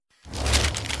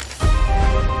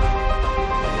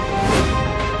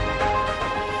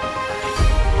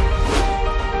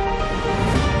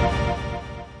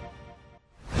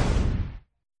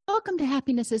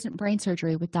Happiness Isn't Brain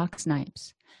Surgery with Doc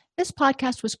Snipes. This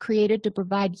podcast was created to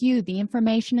provide you the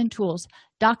information and tools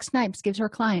Doc Snipes gives her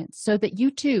clients so that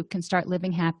you too can start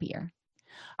living happier.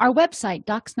 Our website,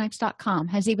 DocSnipes.com,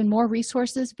 has even more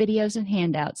resources, videos, and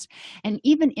handouts, and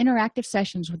even interactive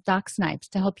sessions with Doc Snipes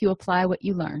to help you apply what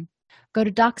you learn. Go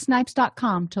to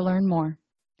DocSnipes.com to learn more.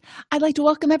 I'd like to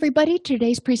welcome everybody to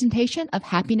today's presentation of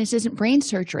Happiness Isn't Brain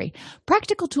Surgery,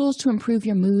 practical tools to improve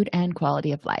your mood and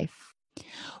quality of life.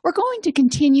 We're going to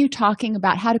continue talking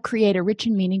about how to create a rich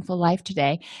and meaningful life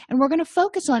today, and we're going to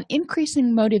focus on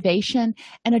increasing motivation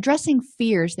and addressing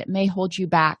fears that may hold you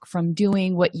back from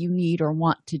doing what you need or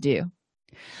want to do.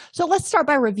 So let's start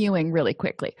by reviewing really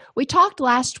quickly. We talked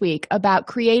last week about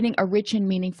creating a rich and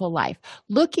meaningful life,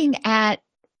 looking at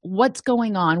what's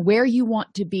going on, where you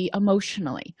want to be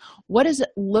emotionally. What does it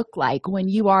look like when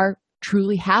you are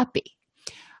truly happy?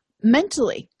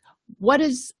 Mentally, what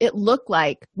does it look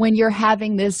like when you're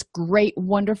having this great,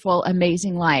 wonderful,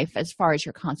 amazing life as far as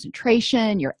your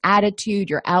concentration, your attitude,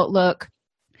 your outlook?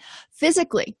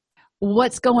 Physically,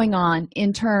 what's going on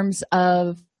in terms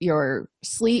of your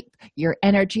sleep, your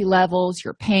energy levels,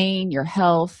 your pain, your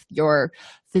health, your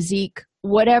physique,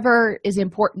 whatever is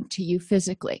important to you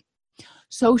physically?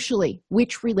 Socially,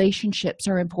 which relationships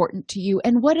are important to you,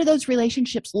 and what do those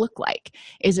relationships look like?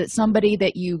 Is it somebody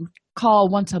that you call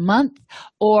once a month,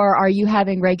 or are you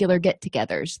having regular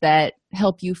get-togethers that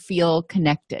help you feel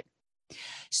connected?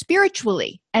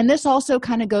 Spiritually, and this also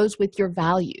kind of goes with your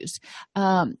values.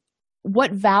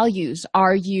 What values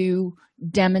are you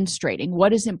demonstrating?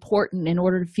 What is important in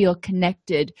order to feel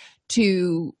connected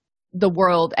to the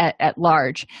world at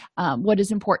large? What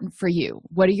is important for you?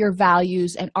 What are your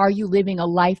values, and are you living a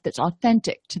life that's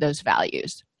authentic to those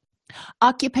values?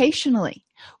 Occupationally,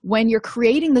 when you're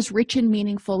creating this rich and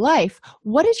meaningful life,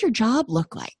 what does your job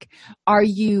look like? Are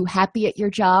you happy at your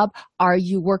job? Are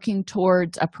you working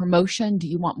towards a promotion? Do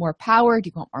you want more power? Do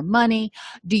you want more money?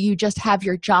 Do you just have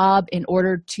your job in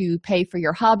order to pay for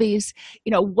your hobbies?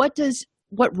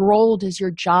 What role does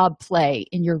your job play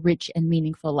in your rich and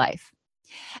meaningful life?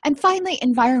 And finally,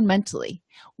 environmentally,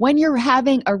 when you're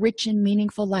having a rich and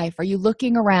meaningful life, are you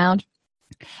looking around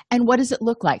and what does it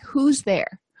look like? Who's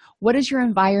there? What does your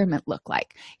environment look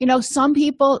like? Some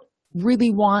people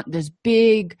really want this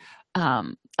big,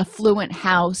 affluent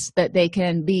house that they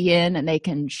can be in and they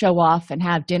can show off and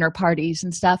have dinner parties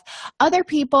and stuff. Other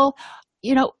people,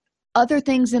 other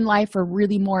things in life are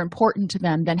really more important to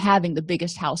them than having the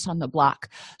biggest house on the block.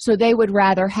 So they would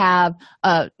rather have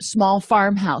a small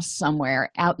farmhouse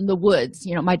somewhere out in the woods.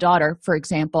 My daughter, for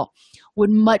example, would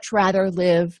much rather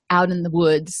live out in the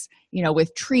woods,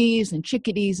 with trees and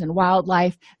chickadees and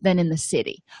wildlife than in the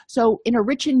city. So in a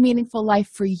rich and meaningful life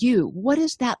for you, what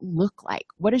does that look like?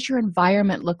 What does your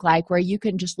environment look like where you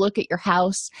can just look at your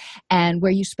house and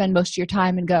where you spend most of your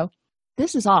time and go,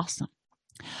 this is awesome?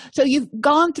 So you've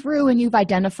gone through and you've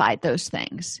identified those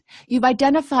things. You've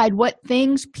identified what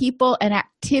things, people, and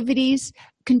activities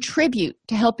contribute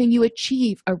to helping you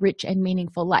achieve a rich and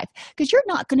meaningful life, because you're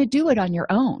not going to do it on your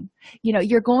own.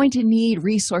 You're going to need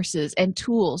resources and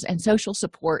tools and social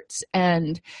supports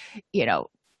and,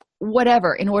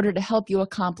 whatever in order to help you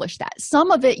accomplish that.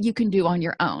 Some of it you can do on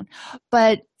your own.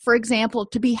 But for example,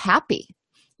 to be happy,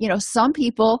 some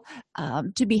people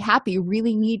to be happy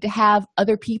really need to have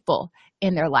other people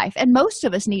in their life. And most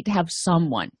of us need to have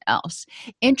someone else.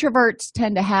 Introverts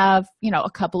tend to have, a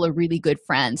couple of really good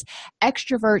friends.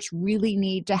 Extroverts really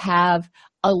need to have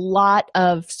a lot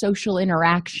of social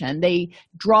interaction. They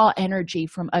draw energy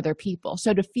from other people.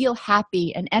 So to feel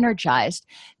happy and energized,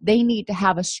 they need to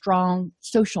have a strong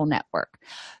social network.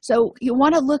 So you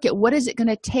want to look at what is it going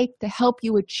to take to help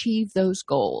you achieve those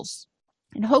goals.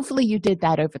 And hopefully you did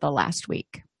that over the last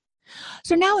week.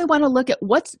 So now we want to look at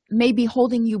what's maybe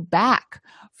holding you back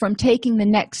from taking the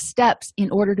next steps in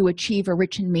order to achieve a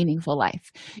rich and meaningful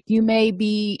life. You may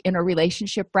be in a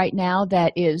relationship right now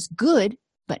that is good,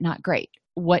 but not great.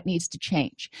 What needs to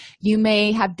change? You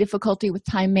may have difficulty with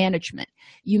time management.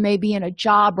 You may be in a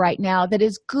job right now that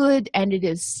is good and it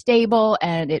is stable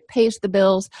and it pays the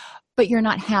bills, but you're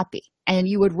not happy and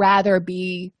you would rather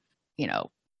be,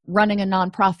 running a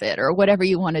nonprofit or whatever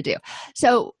you want to do.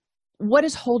 So what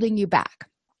is holding you back?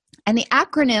 And the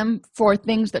acronym for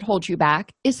things that hold you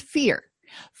back is fear.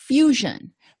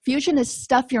 Fusion. Fusion is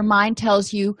stuff your mind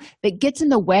tells you that gets in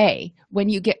the way when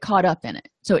you get caught up in it.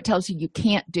 So it tells you you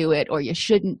can't do it or you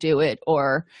shouldn't do it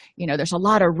or, there's a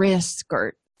lot of risk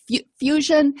or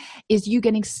fusion is you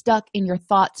getting stuck in your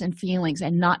thoughts and feelings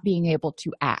and not being able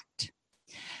to act.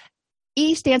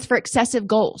 E stands for excessive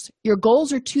goals. Your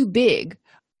goals are too big.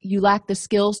 You lack the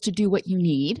skills to do what you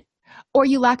need. or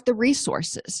you lack the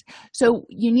resources. So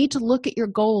you need to look at your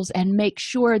goals and make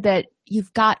sure that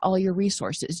you've got all your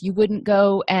resources. You wouldn't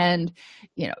go and,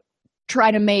 try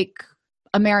to make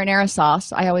a marinara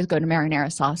sauce. I always go to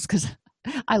marinara sauce because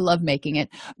I love making it.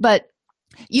 But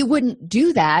you wouldn't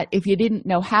do that if you didn't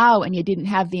know how and you didn't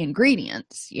have the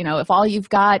ingredients. If all you've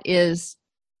got is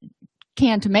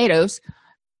canned tomatoes,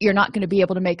 you're not going to be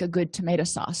able to make a good tomato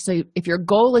sauce. So if your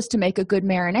goal is to make a good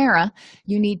marinara,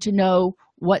 you need to know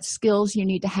what skills you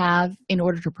need to have in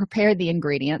order to prepare the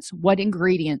ingredients, what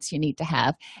ingredients you need to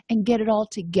have, and get it all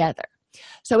together.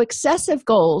 So excessive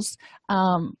goals,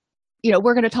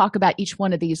 we're going to talk about each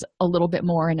one of these a little bit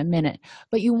more in a minute,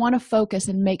 but you want to focus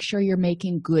and make sure you're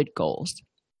making good goals.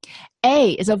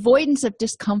 A is avoidance of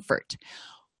discomfort.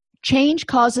 Change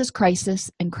causes crisis,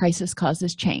 and crisis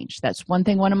causes change. That's one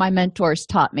thing one of my mentors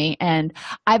taught me, and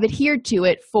I've adhered to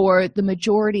it for the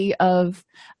majority of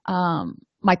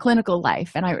my clinical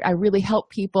life. And I really help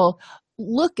people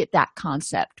look at that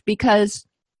concept, because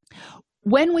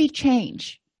when we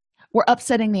change, we're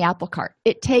upsetting the apple cart.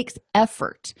 It takes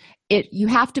effort. You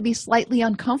have to be slightly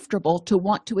uncomfortable to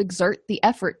want to exert the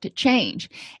effort to change.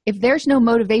 If there's no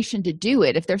motivation to do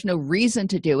it, if there's no reason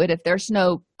to do it, if there's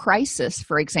no crisis,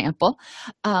 for example,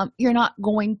 you're not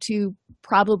going to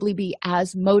probably be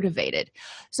as motivated.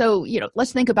 So,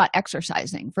 let's think about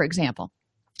exercising, for example,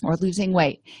 or losing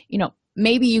weight.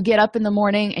 Maybe you get up in the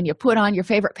morning and you put on your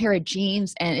favorite pair of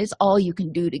jeans and it's all you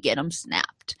can do to get them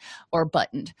snapped or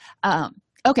buttoned.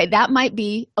 Okay, that might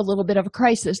be a little bit of a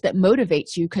crisis that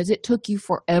motivates you because it took you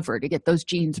forever to get those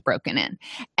jeans broken in.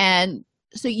 And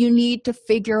so you need to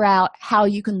figure out how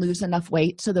you can lose enough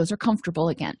weight so those are comfortable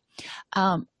again.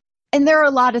 And there are a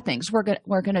lot of things we're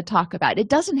going to talk about. It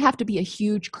doesn't have to be a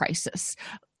huge crisis.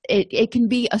 It can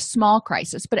be a small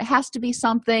crisis, but it has to be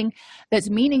something that's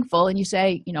meaningful. And you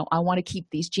say, I want to keep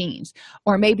these jeans.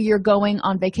 Or maybe you're going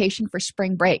on vacation for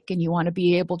spring break and you want to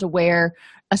be able to wear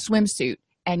a swimsuit,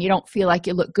 and you don't feel like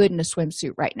you look good in a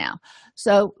swimsuit right now.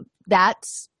 So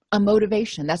that's a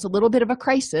motivation. That's a little bit of a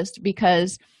crisis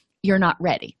because you're not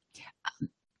ready.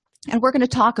 And we're going to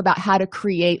talk about how to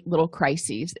create little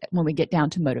crises when we get down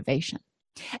to motivation.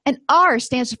 And R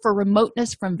stands for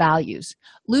remoteness from values,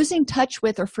 losing touch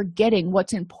with or forgetting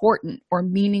what's important or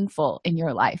meaningful in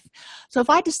your life. So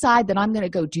if I decide that I'm going to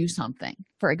go do something,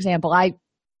 for example, I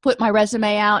put my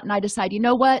resume out and I decide,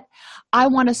 I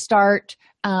want to start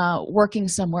working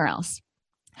somewhere else.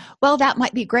 Well, that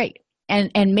might be great.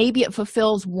 And maybe it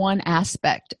fulfills one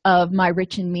aspect of my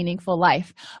rich and meaningful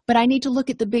life. But I need to look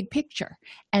at the big picture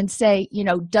and say,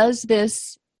 does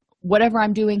this, whatever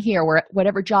I'm doing here, or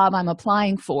whatever job I'm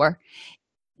applying for,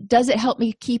 does it help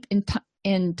me keep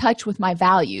in touch with my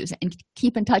values and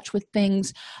keep in touch with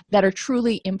things that are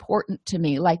truly important to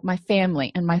me, like my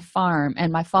family and my farm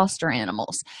and my foster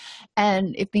animals?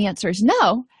 And if the answer is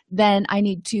no, then I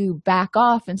need to back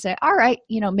off and say, all right,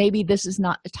 maybe this is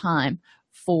not the time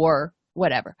for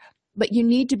whatever. But you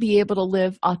need to be able to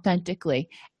live authentically,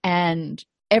 and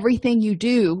everything you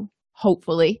do,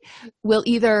 hopefully, will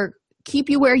either keep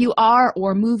you where you are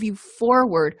or move you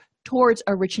forward towards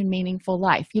a rich and meaningful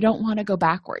life. You don't want to go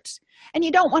backwards, and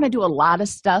you don't want to do a lot of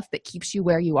stuff that keeps you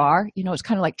where you are. It's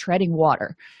kind of like treading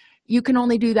water. You can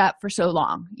only do that for so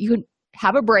long. You can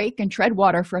have a break and tread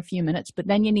water for a few minutes, but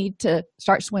then you need to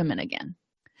start swimming again.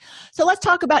 So let's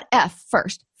talk about F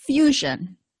first,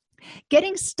 fusion.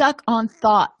 Getting stuck on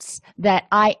thoughts that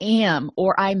I am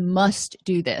or I must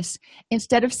do this,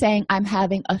 instead of saying I'm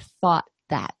having a thought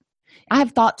that. I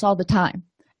have thoughts all the time,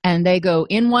 and they go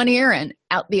in one ear and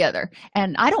out the other,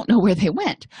 and I don't know where they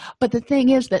went. But the thing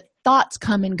is that thoughts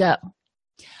come and go.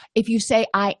 If you say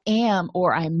I am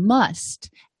or I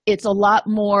must, it's a lot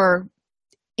more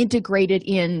integrated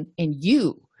in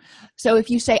you. So if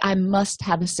you say I must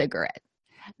have a cigarette,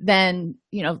 then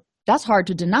that's hard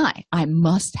to deny. I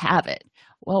must have it.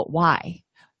 Well, why?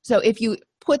 So if you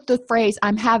put the phrase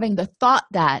I'm having the thought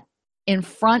that in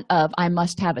front of I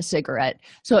must have a cigarette,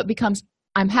 so it becomes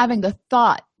I'm having the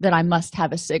thought that I must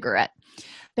have a cigarette,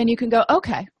 then you can go,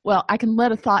 okay, well, I can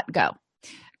let a thought go.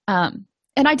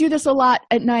 And I do this a lot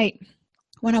at night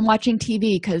when I'm watching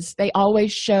TV, because they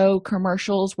always show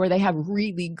commercials where they have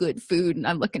really good food, and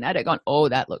I'm looking at it going, oh,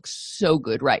 that looks so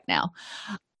good right now.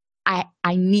 I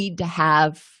need to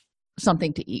have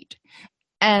something to eat.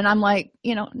 And I'm like,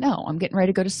 no, I'm getting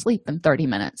ready to go to sleep in 30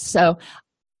 minutes. So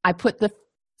I put the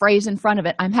phrase in front of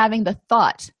it, I'm having the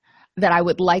thought that I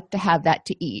would like to have that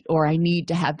to eat, or I need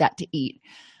to have that to eat.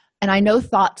 And I know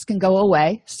thoughts can go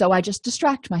away, so I just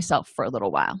distract myself for a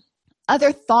little while.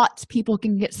 Other thoughts people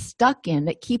can get stuck in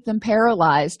that keep them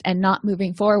paralyzed and not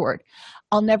moving forward.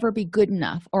 I'll never be good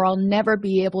enough, or I'll never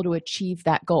be able to achieve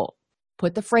that goal.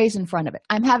 Put the phrase in front of it.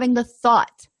 I'm having the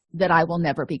thought that I will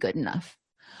never be good enough.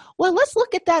 Well, let's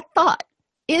look at that thought.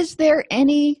 Is there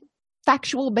any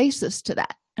factual basis to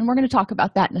that? And we're going to talk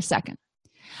about that in a second.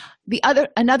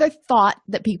 Another thought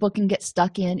that people can get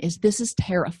stuck in is, this is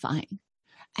terrifying.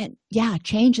 And yeah,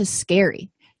 change is scary.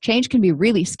 Change can be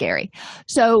really scary.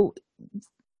 So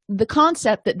the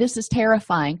concept that this is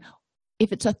terrifying,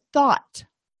 if it's a thought,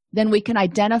 then we can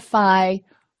identify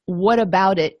what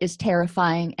about it is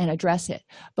terrifying and address it.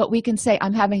 But we can say,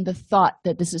 I'm having the thought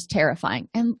that this is terrifying,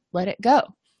 and let it go.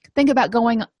 Think about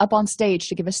going up on stage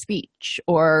to give a speech,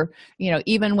 or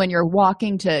even when you're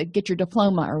walking to get your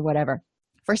diploma or whatever.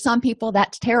 For some people,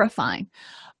 that's terrifying,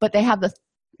 but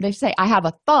they say, I have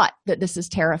a thought that this is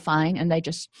terrifying, and they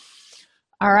just,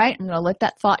 all right, I'm going to let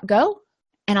that thought go,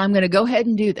 and I'm going to go ahead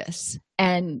and do this.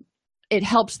 And it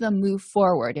helps them move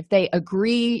forward. If they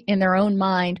agree in their own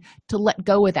mind to let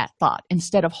go of that thought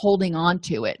instead of holding on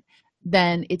to it,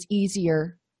 then it's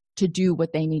easier to do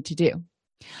what they need to do.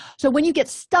 So when you get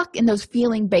stuck in those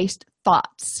feeling-based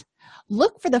thoughts,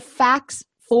 look for the facts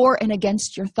for and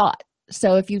against your thought.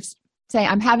 So if you say,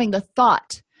 I'm having the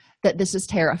thought that this is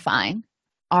terrifying,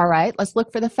 all right, let's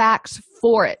look for the facts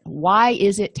for it. Why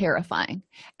is it terrifying?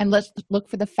 And let's look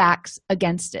for the facts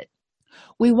against it.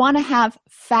 We want to have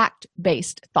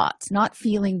fact-based thoughts, not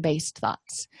feeling-based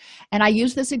thoughts. And I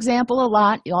use this example a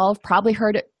lot. You all have probably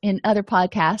heard it in other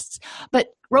podcasts, but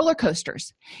roller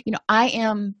coasters. I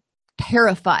am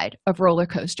terrified of roller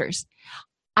coasters.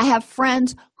 I have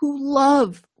friends who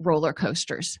love roller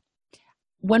coasters.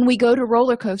 When we go to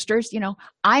roller coasters,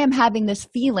 I am having this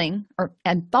feeling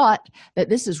and thought that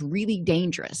this is really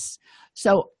dangerous.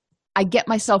 So I get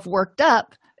myself worked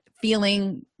up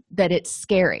feeling that it's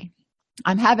scary.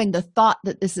 I'm having the thought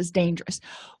that this is dangerous.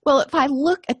 Well, if I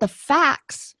look at the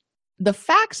facts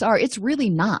are it's really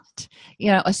not,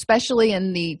 especially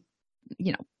in the,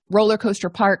 roller coaster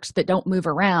parks that don't move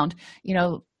around.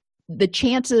 The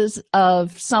chances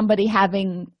of somebody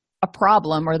having a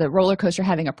problem or the roller coaster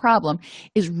having a problem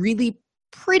is really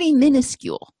pretty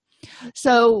minuscule.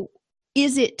 So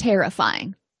is it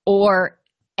terrifying, or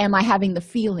am I having the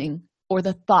feeling or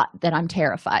the thought that I'm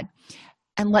terrified?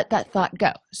 And let that thought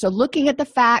go. So looking at the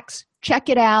facts, check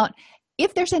it out.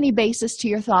 If there's any basis to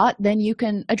your thought, then you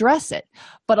can address it.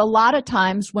 But a lot of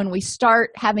times when we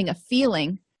start having a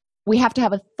feeling, we have to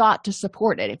have a thought to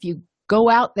support it. If you go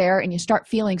out there and you start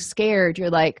feeling scared, you're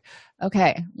like,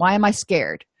 okay, why am I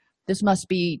scared? This must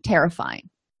be terrifying.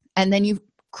 And then you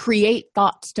create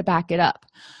thoughts to back it up.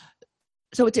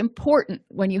 So it's important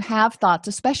when you have thoughts,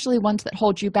 especially ones that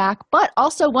hold you back, but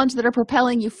also ones that are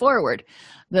propelling you forward.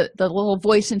 The little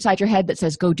voice inside your head that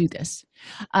says, go do this.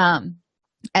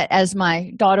 As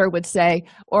my daughter would say,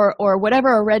 or whatever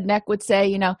a redneck would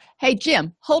say, hey,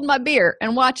 Jim, hold my beer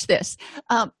and watch this.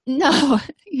 No,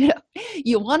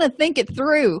 you want to think it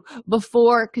through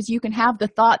before, because you can have the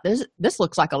thought, this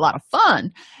looks like a lot of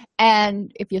fun.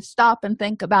 And if you stop and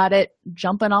think about it,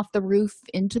 jumping off the roof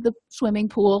into the swimming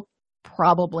pool,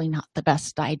 probably not the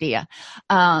best idea,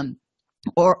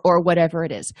 or whatever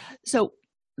it is. So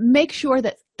make sure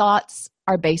that thoughts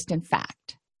are based in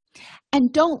fact.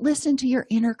 And don't listen to your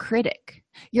inner critic.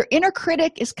 Your inner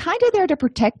critic is kind of there to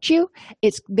protect you.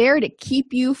 It's there to keep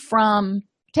you from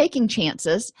taking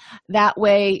chances. That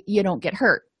way you don't get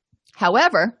hurt.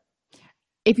 However,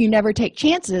 if you never take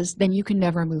chances, then you can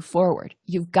never move forward.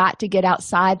 You've got to get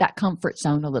outside that comfort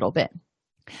zone a little bit.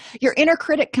 Your inner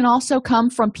critic can also come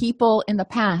from people in the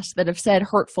past that have said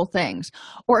hurtful things,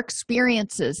 or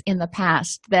experiences in the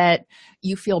past that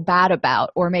you feel bad about,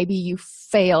 or maybe you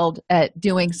failed at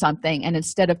doing something, and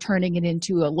instead of turning it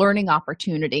into a learning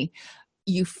opportunity,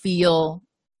 you feel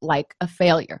like a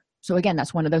failure. So again,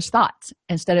 that's one of those thoughts.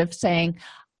 Instead of saying,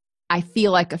 I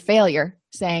feel like a failure,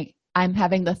 saying, I'm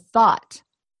having the thought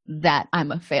that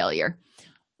I'm a failure.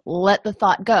 Let the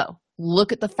thought go.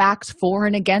 Look at the facts for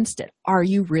and against it. Are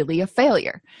you really a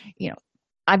failure?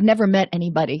 I've never met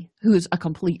anybody who's a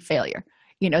complete failure.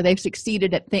 They've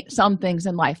succeeded at some things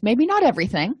in life, maybe not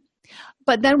everything,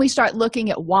 but then we start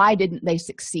looking at why didn't they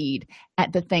succeed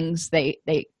at the things they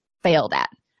failed at,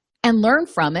 and learn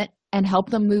from it and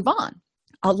help them move on.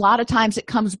 A lot of times it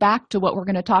comes back to what we're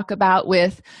going to talk about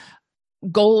with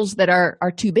goals that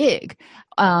are too big,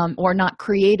 or not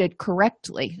created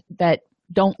correctly, that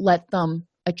don't let them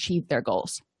achieve their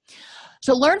goals.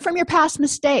 So learn from your past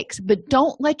mistakes, but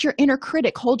don't let your inner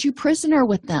critic hold you prisoner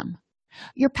with them.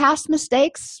 Your past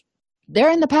mistakes, they're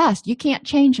in the past. You can't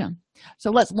change them. So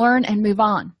let's learn and move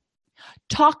on.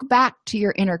 Talk back to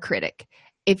your inner critic.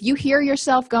 If you hear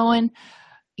yourself going,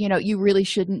 you really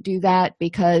shouldn't do that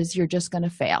because you're just going to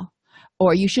fail,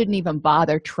 or you shouldn't even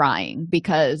bother trying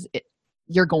because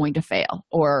you're going to fail,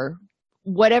 or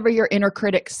whatever your inner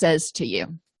critic says to you.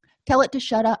 Tell it to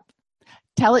shut up.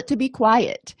 Tell it to be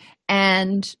quiet.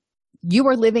 And you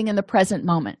are living in the present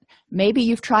moment. Maybe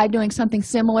you've tried doing something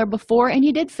similar before and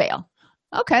you did fail.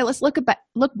 Okay, let's look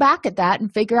back at that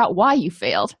and figure out why you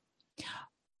failed.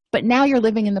 But now you're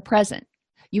living in the present.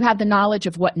 You have the knowledge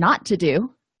of what not to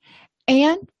do,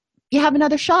 and you have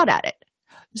another shot at it.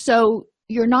 So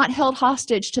you're not held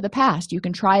hostage to the past. You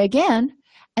can try again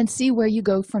and see where you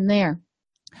go from there.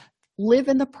 Live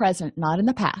in the present, not in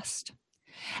the past.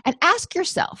 And ask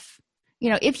yourself,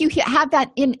 if you have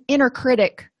that inner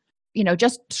critic,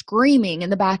 just screaming in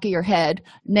the back of your head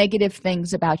negative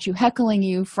things about you, heckling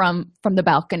you from the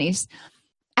balconies,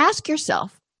 ask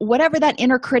yourself, whatever that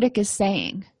inner critic is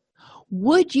saying,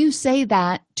 would you say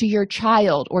that to your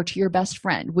child or to your best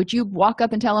friend? Would you walk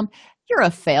up and tell them, you're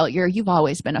a failure, you've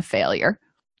always been a failure?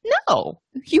 No,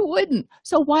 you wouldn't.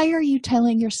 So why are you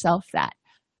telling yourself that?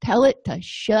 Tell it to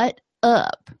shut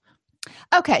up.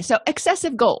 Okay, so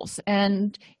excessive goals.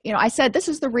 And, I said this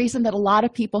is the reason that a lot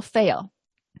of people fail.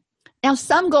 Now,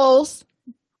 some goals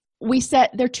we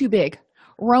set, they're too big.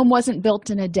 Rome wasn't built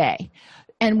in a day.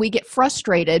 And we get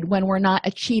frustrated when we're not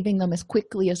achieving them as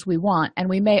quickly as we want. And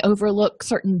we may overlook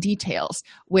certain details,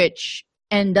 which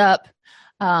end up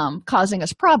causing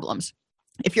us problems.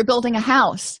 If you're building a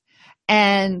house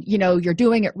and, you're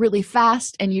doing it really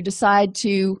fast and you decide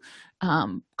to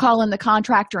call in the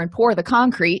contractor and pour the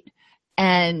concrete,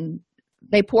 and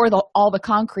they pour all the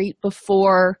concrete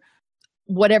before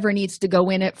whatever needs to go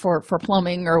in it for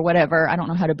plumbing or whatever. I don't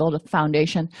know how to build a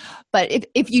foundation. But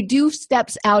if you do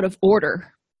steps out of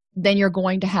order, then you're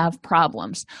going to have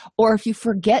problems. Or if you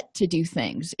forget to do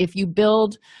things, if you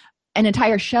build an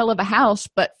entire shell of a house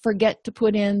but forget to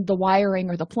put in the wiring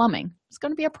or the plumbing, it's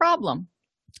going to be a problem.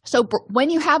 So when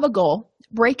you have a goal,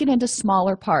 break it into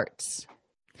smaller parts.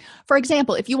 For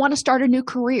example, if you want to start a new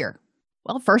career,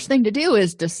 well, first thing to do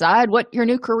is decide what your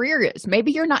new career is.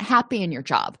 Maybe you're not happy in your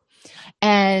job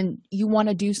and you want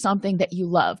to do something that you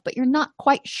love, but you're not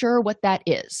quite sure what that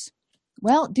is.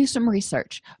 Well, do some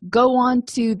research. Go on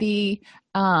to the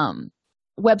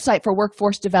website for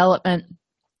workforce development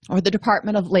or the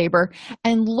Department of Labor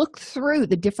and look through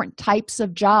the different types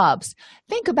of jobs.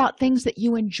 Think about things that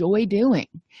you enjoy doing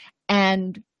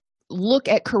and look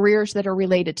at careers that are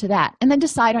related to that, and then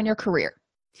decide on your career.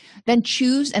 Then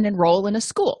choose and enroll in a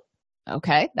school.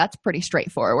 Okay, that's pretty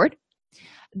straightforward.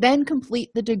 Then complete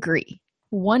the degree,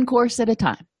 one course at a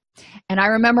time. And I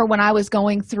remember when I was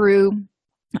going through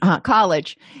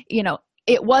college,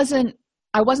 I wasn't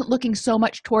looking so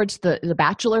much towards the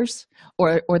bachelor's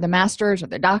or the master's or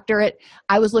the doctorate.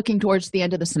 I was looking towards the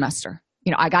end of the semester.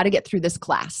 I got to get through this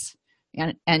class.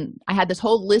 And I had this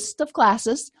whole list of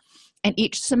classes, and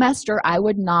each semester I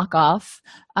would knock off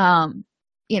 4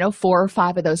 or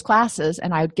 5 of those classes,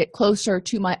 and I would get closer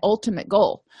to my ultimate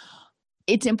goal.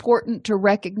 It's important to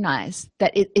recognize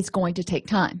that it's going to take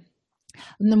time.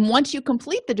 And then once you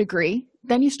complete the degree,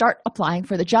 then you start applying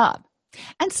for the job.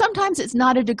 And sometimes it's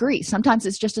not a degree. Sometimes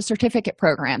it's just a certificate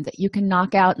program that you can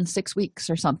knock out in 6 weeks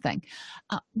or something.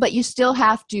 But you still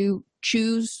have to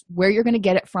choose where you're going to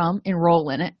get it from, enroll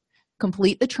in it,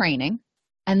 complete the training,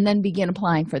 and then begin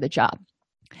applying for the job.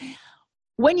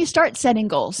 When you start setting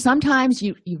goals, sometimes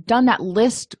you've done that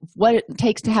list of what it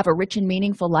takes to have a rich and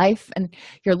meaningful life, and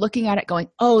you're looking at it going,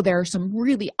 oh, there are some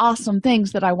really awesome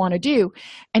things that I want to do.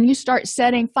 And you start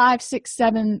setting 5, 6,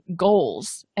 7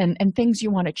 goals and things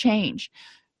you want to change.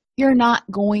 You're not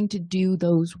going to do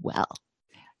those well.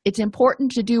 It's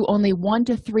important to do only 1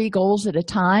 to 3 goals at a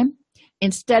time.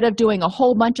 Instead of doing a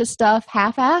whole bunch of stuff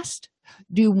half-assed,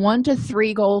 do 1 to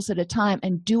 3 goals at a time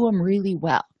and do them really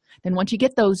well. Then once you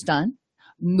get those done,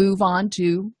 move on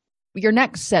to your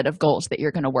next set of goals that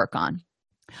you're going to work on.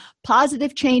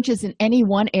 Positive changes in any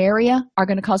one area are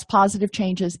going to cause positive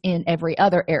changes in every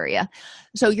other area.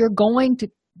 So you're going to,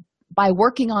 by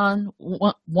working on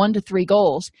 1 to 3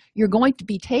 goals, you're going to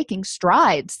be taking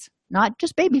strides, not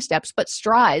just baby steps, but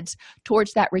strides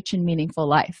towards that rich and meaningful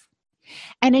life.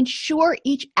 And ensure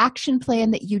each action plan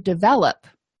that you develop,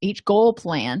 each goal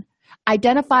plan,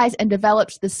 identifies and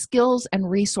develops the skills and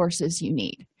resources you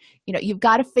need. You've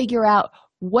got to figure out,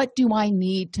 what do I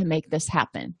need to make this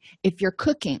happen? If you're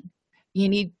cooking, you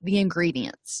need the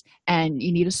ingredients and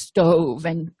you need a stove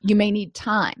and you may need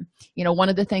time. One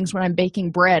of the things when I'm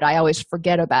baking bread, I always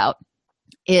forget about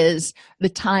is the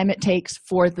time it takes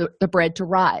for the bread to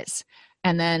rise,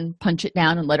 and then punch it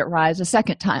down and let it rise a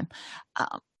second time.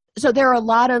 So there are a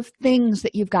lot of things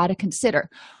that you've got to consider.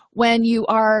 When you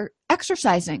are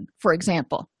exercising, for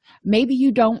example, maybe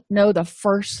you don't know the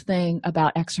first thing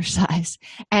about exercise,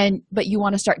 but you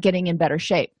want to start getting in better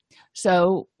shape.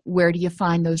 So where do you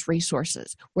find those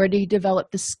resources? Where do you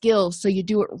develop the skills so you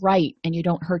do it right and you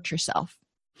don't hurt yourself?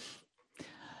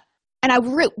 And I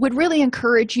would really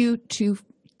encourage you to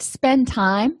spend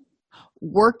time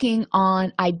working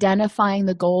on identifying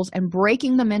the goals and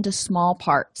breaking them into small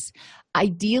parts.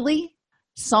 Ideally,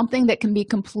 something that can be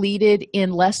completed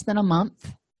in less than a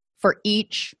month for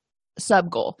each sub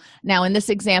goal. Now, in this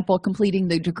example, completing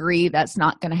the degree, that's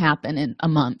not going to happen in a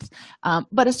month,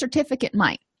 but a certificate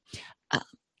might.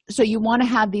 So you want to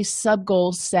have these sub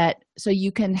goals set so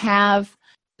you can have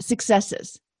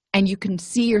successes and you can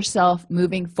see yourself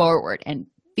moving forward and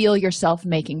feel yourself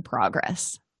making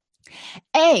progress.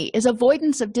 A is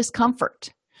avoidance of discomfort.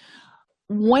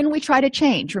 When we try to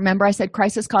change, remember I said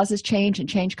crisis causes change and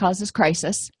change causes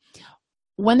crisis.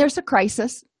 When there's a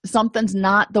crisis, something's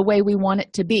not the way we want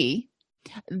it to be,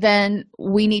 then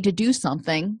we need to do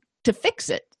something to fix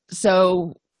it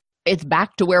so it's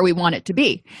back to where we want it to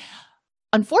be.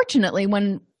 Unfortunately,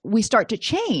 when we start to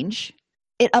change,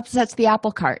 it upsets the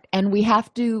apple cart and we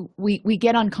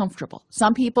get uncomfortable.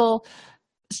 Some people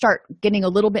start getting a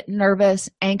little bit nervous,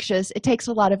 anxious. It takes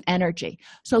a lot of energy.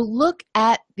 So look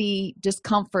at the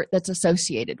discomfort that's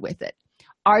associated with it.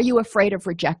 Are you afraid of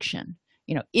rejection?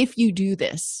 If you do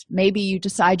this, maybe you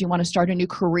decide you want to start a new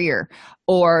career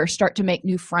or start to make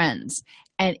new friends.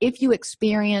 And if you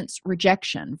experience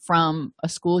rejection from a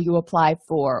school you applied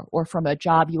for or from a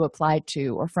job you applied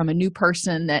to or from a new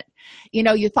person that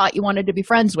you thought you wanted to be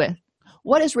friends with,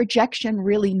 what does rejection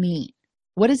really mean?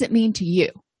 What does it mean to you?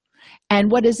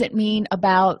 And what does it mean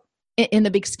about in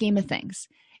the big scheme of things?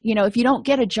 If you don't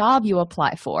get a job you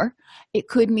apply for, it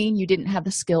could mean you didn't have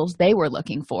the skills they were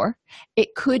looking for.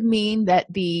 It could mean that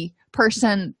the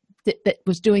person that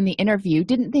was doing the interview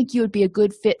didn't think you would be a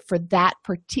good fit for that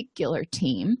particular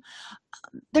team.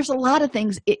 There's a lot of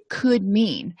things it could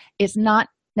mean. It's not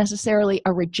necessarily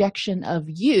a rejection of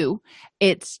you.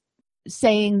 It's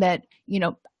saying that,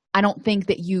 I don't think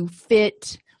that you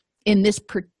fit in this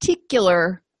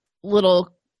particular little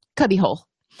cubbyhole.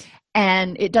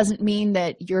 And it doesn't mean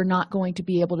that you're not going to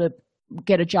be able to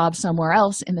get a job somewhere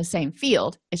else in the same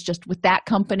field. It's just with that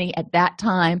company at that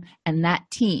time and that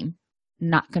team,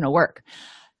 not going to work.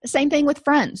 Same thing with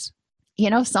friends.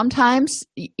 Sometimes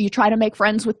you try to make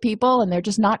friends with people and they're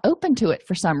just not open to it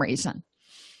for some reason.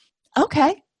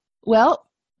 Okay, well,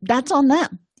 that's on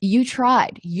them. You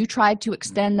tried to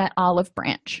extend that olive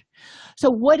branch. So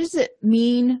what does it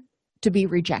mean to be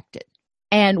rejected?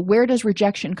 And where does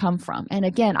rejection come from? And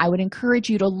again, I would encourage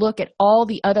you to look at all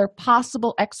the other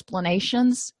possible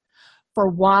explanations for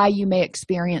why you may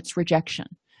experience rejection.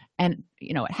 And,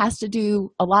 it has to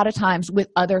do a lot of times with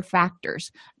other factors,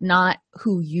 not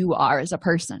who you are as a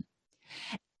person.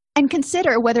 And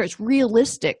consider whether it's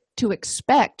realistic to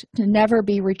expect to never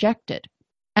be rejected.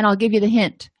 And I'll give you the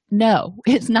hint. No,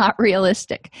 it's not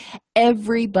realistic.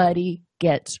 Everybody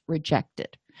gets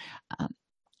rejected.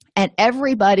 And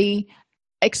everybody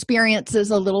experiences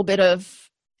a little bit of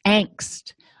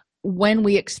angst when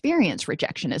we experience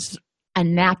rejection. It's a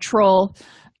natural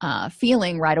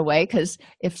feeling right away, because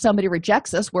if somebody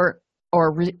rejects us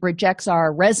rejects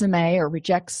our resume or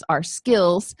rejects our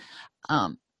skills,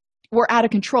 we're out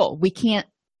of control. We can't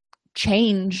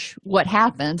change what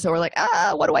happens. So we're like,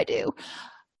 what do I do?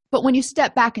 But when you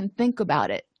step back and think about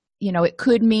it, it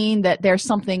could mean that there's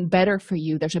something better for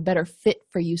you. There's a better fit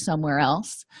for you somewhere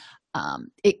else.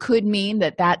 It could mean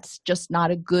that that's just not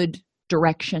a good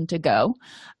direction to go.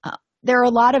 There are a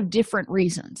lot of different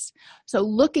reasons. So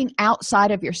looking outside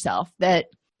of yourself, that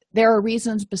there are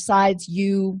reasons besides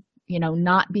you,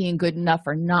 not being good enough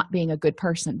or not being a good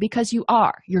person, because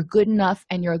you're good enough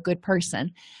and you're a good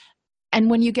person. And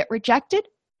when you get rejected,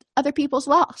 other people's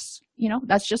loss,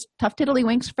 that's just tough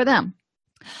tiddlywinks for them.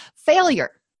 Failure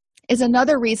is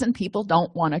another reason people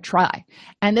don't want to try.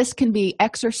 And this can be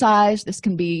exercise. This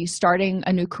can be starting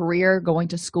a new career, going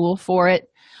to school for it,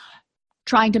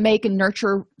 trying to make and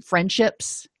nurture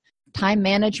friendships, time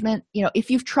management. If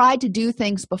you've tried to do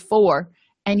things before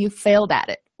and you failed at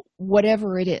it,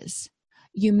 whatever it is,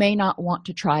 you may not want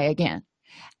to try again.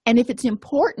 And if it's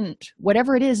important,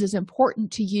 whatever it is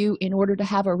important to you in order to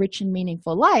have a rich and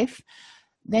meaningful life,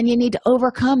 then you need to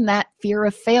overcome that fear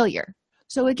of failure.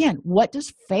 So again, what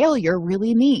does failure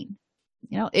really mean?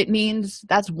 It means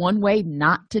that's one way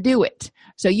not to do it.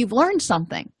 So you've learned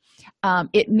something.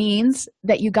 It means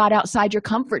that you got outside your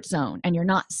comfort zone and you're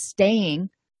not staying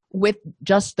with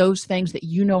just those things that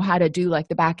you know how to do like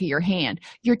the back of your hand.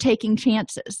 You're taking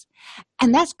chances.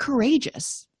 And that's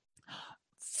courageous.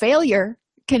 Failure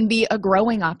can be a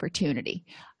growing opportunity.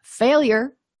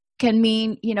 Failure can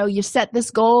mean, you set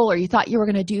this goal or you thought you were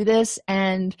going to do this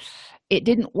and it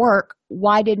didn't work.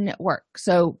 Why didn't it work?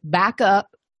 So back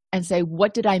up and say,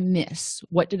 what did I miss?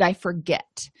 What did I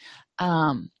forget?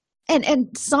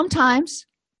 And sometimes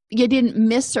you didn't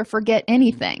miss or forget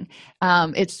anything.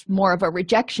 It's more of a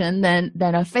rejection than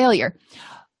a failure.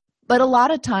 But a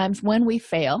lot of times when we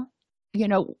fail,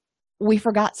 we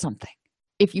forgot something.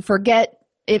 If you forget,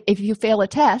 if you fail a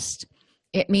test,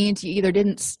 it means you either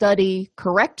didn't study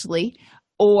correctly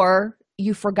or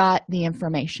you forgot the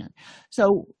information.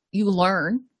 So you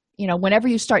learn, whenever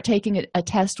you start taking a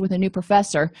test with a new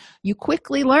professor, you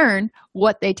quickly learn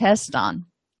what they test on.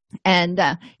 And,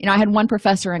 I had one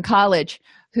professor in college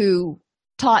who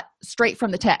taught straight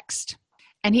from the text.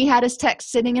 And he had his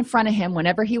text sitting in front of him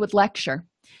whenever he would lecture.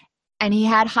 And he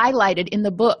had highlighted in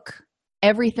the book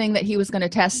everything that he was going to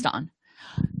test on.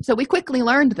 So we quickly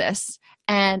learned this.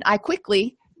 And I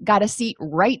quickly got a seat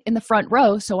right in the front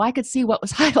row so I could see what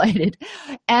was highlighted.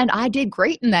 And I did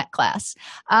great in that class.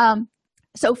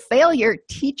 So failure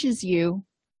teaches you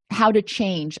how to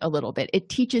change a little bit. It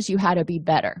teaches you how to be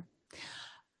better.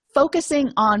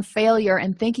 Focusing on failure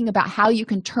and thinking about how you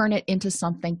can turn it into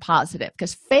something positive,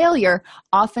 because failure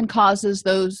often causes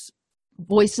those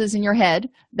voices in your head,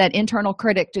 that internal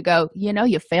critic, to go,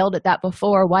 you failed at that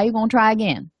before. Why are you going to try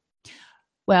again?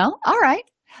 Well, all right.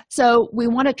 So we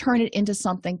want to turn it into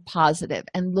something positive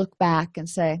and look back and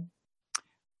say,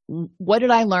 what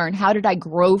did I learn? How did I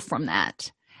grow from that?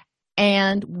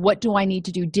 And what do I need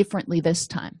to do differently this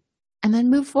time? And then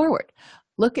move forward.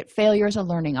 Look at failure as a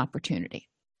learning opportunity.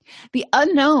 The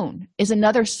unknown is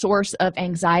another source of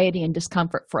anxiety and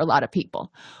discomfort for a lot of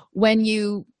people. When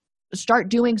you start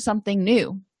doing something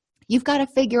new, you've got to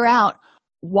figure out,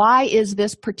 why is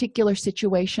this particular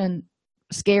situation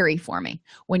scary for me?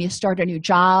 When you start a new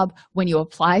job, when you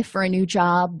apply for a new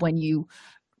job, when you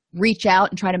reach out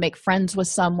and try to make friends with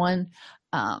someone,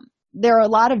 there are a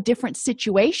lot of different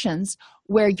situations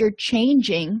where you're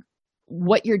changing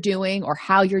what you're doing or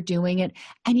how you're doing it,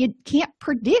 and you can't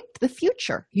predict the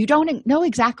future. You don't know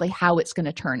exactly how it's going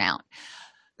to turn out.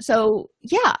 So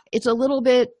yeah, it's a little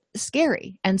bit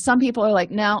scary. And some people are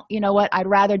like, no, you know what? I'd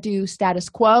rather do status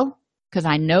quo because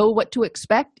I know what to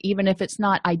expect, even if it's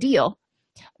not ideal,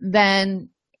 than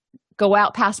go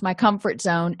out past my comfort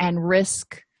zone and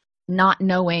risk not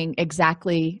knowing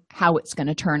exactly how it's going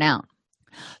to turn out.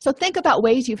 So think about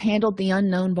ways you've handled the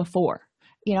unknown before.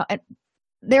 And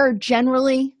there are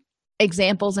generally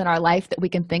examples in our life that we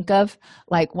can think of,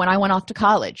 like when I went off to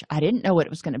college, I didn't know what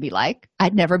it was going to be like.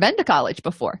 I'd never been to college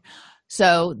before.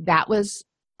 So that was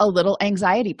a little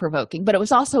anxiety provoking, but it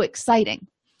was also exciting.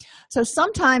 So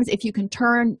sometimes if you can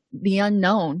turn the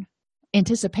unknown,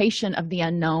 anticipation of the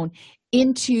unknown,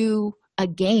 into a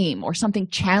game or something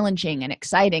challenging and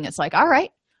exciting, it's like, all right,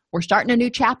 we're starting a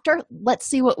new chapter. Let's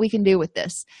see what we can do with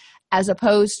this. As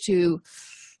opposed to,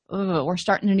 we're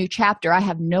starting a new chapter. I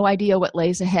have no idea what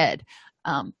lays ahead.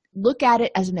 Look at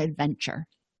it as an adventure.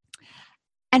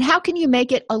 And how can you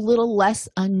make it a little less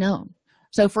unknown?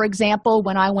 So, for example,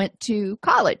 when I went to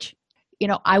college,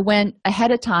 I went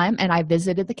ahead of time and I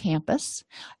visited the campus.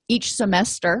 Each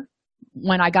semester,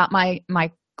 when I got my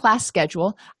class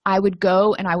schedule, I would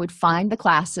go and I would find the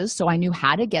classes, so I knew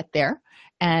how to get there.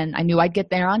 And I knew I'd get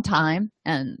there on time.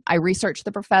 And I researched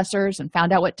the professors and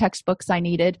found out what textbooks I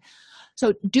needed.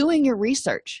 So doing your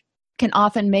research can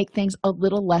often make things a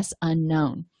little less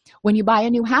unknown. When you buy a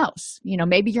new house,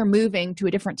 maybe you're moving to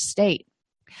a different state.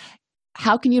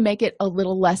 How can you make it a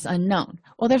little less unknown?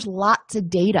 Well, there's lots of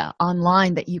data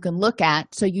online that you can look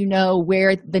at so you know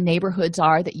where the neighborhoods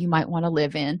are that you might want to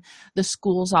live in, the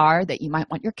schools are that you might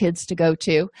want your kids to go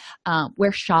to,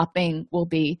 where shopping will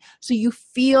be. So you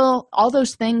feel all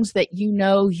those things that you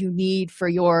need for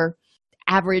your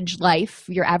average life,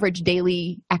 your average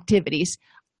daily activities,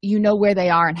 where they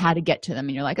are and how to get to them.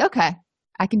 And you're like, okay,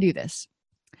 I can do this.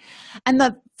 And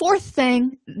the fourth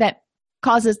thing that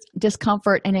causes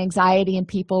discomfort and anxiety in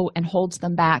people and holds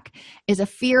them back is a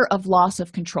fear of loss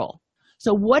of control.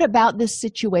 So what about this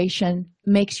situation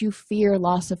makes you fear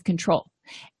loss of control?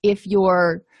 If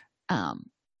you're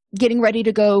getting ready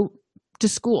to go to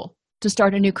school, to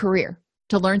start a new career,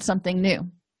 to learn something new,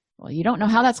 well, you don't know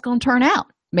how that's going to turn out.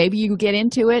 Maybe you get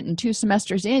into it and 2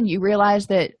 semesters in, you realize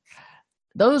that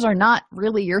those are not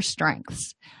really your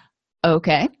strengths.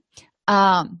 Okay.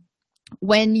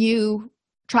 When you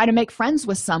try to make friends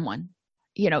with someone,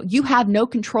 you have no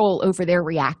control over their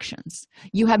reactions.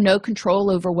 You have no control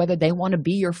over whether they want to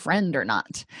be your friend or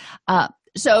not.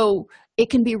 So it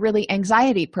can be really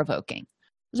anxiety provoking.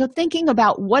 So thinking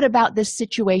about what about this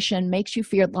situation makes you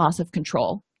fear loss of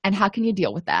control, and how can you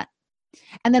deal with that?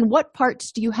 And then what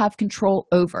parts do you have control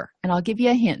over? And I'll give you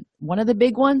a hint. One of the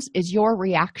big ones is your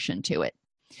reaction to it.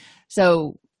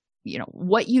 So,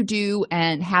 what you do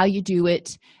and how you do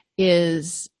it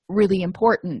is really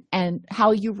important, and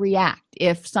how you react.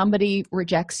 If somebody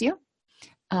rejects you,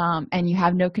 and you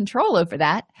have no control over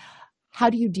that, how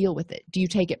do you deal with it? Do you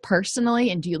take it personally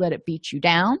and do you let it beat you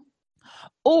down?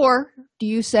 Or do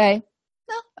you say,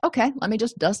 "Oh, okay, let me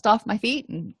just dust off my feet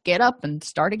and get up and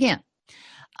start again"?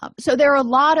 So there are a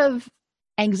lot of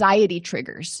anxiety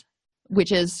triggers,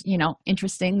 which is,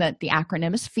 interesting that the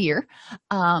acronym is FEAR,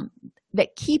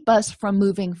 that keep us from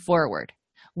moving forward.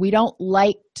 We don't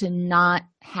like to not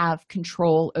have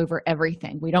control over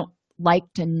everything. We don't like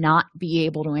to not be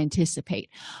able to anticipate.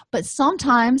 But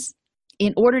sometimes,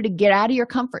 in order to get out of your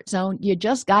comfort zone, you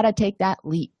just got to take that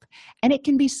leap. And it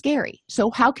can be scary. So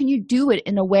how can you do it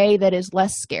in a way that is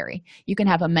less scary? You can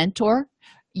have a mentor.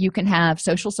 You can have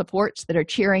social supports that are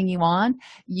cheering you on.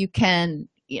 You can,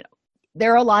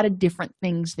 there are a lot of different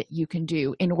things that you can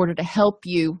do in order to help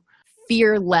you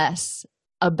fear less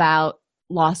about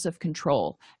loss of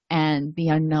control and the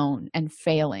unknown and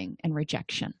failing and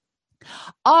rejection.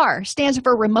 R stands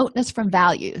for remoteness from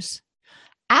values.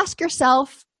 Ask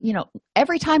yourself,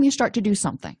 every time you start to do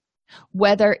something,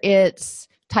 whether it's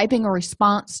typing a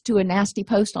response to a nasty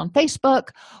post on Facebook,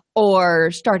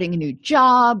 or starting a new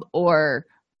job, or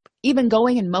even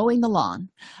going and mowing the lawn,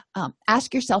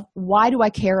 ask yourself, why do I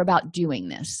care about doing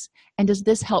this? And does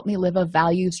this help me live a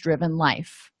values-driven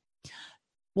life?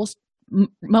 Well,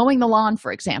 mowing the lawn,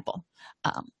 for example.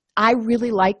 I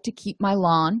really like to keep my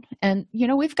lawn, and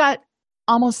we've got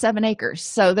almost 7 acres,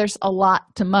 so there's a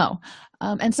lot to mow.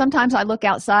 And sometimes I look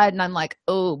outside and I'm like,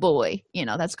 oh boy,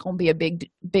 that's going to be a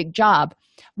big job.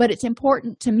 But it's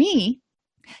important to me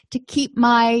to keep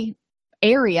my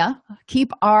area,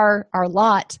 keep our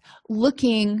lot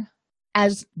looking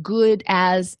as good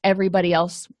as everybody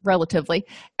else, relatively,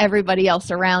 everybody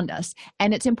else around us.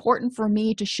 And it's important for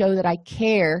me to show that I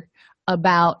care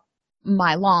about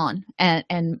my lawn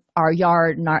and our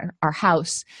yard and our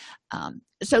house.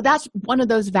 So that's one of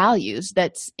those values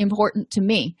that's important to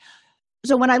me.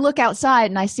 So when I look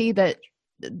outside and I see that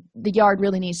the yard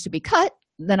really needs to be cut,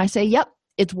 then I say, yep,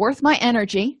 it's worth my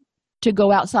energy to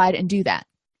go outside and do that,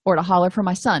 or to holler for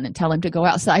my son and tell him to go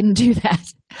outside and do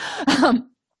that.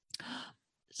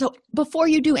 So before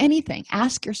you do anything,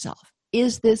 ask yourself,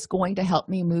 is this going to help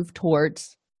me move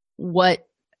towards what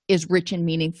is rich and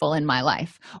meaningful in my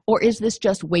life? Or is this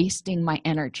just wasting my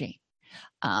energy?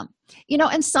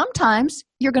 And sometimes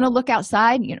you're going to look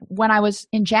outside. When I was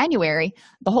in January,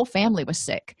 the whole family was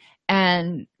sick,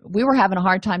 and we were having a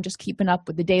hard time just keeping up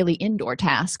with the daily indoor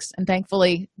tasks. And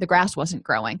thankfully, the grass wasn't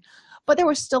growing, but there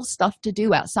was still stuff to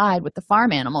do outside with the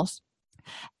farm animals.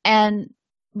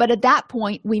 But at that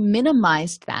point, we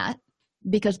minimized that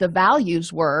because the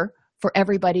values were for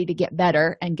everybody to get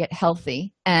better and get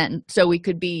healthy, and so we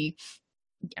could be,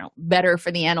 better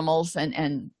for the animals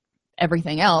and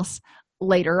everything else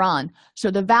later on.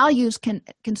 So the values can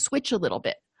switch a little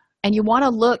bit, and you want to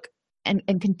look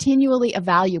and continually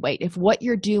evaluate if what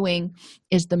you're doing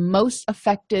is the most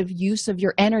effective use of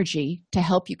your energy to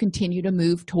help you continue to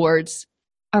move towards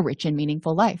a rich and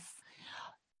meaningful life.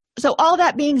 So all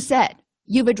that being said,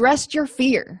 you've addressed your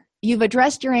fear, you've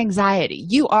addressed your anxiety,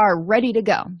 you are ready to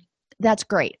go. That's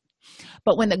great.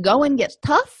 But when the going gets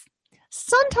tough,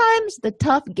 sometimes the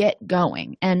tough get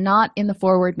going and not in the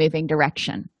forward moving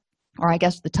direction. Or I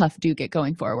guess the tough do get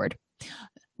going forward.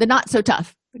 The not so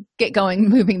tough get going,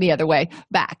 moving the other way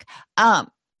back.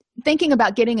 Thinking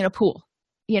about getting in a pool.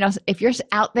 If you're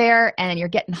out there and you're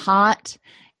getting hot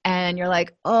and you're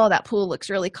like, oh, that pool looks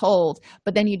really cold,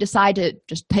 but then you decide to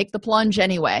just take the plunge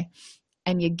anyway,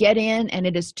 and you get in and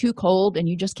it is too cold and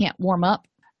you just can't warm up,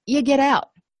 you get out.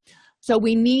 So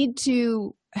we need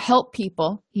to help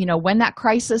people, when that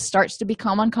crisis starts to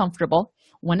become uncomfortable,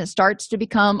 when it starts to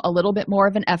become a little bit more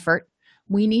of an effort,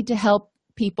 we need to help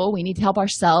people, we need to help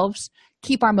ourselves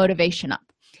keep our motivation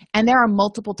up. And there are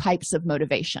multiple types of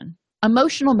motivation.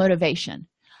 Emotional motivation,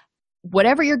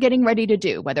 whatever you're getting ready to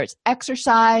do, whether it's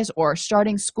exercise or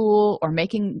starting school or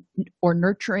making or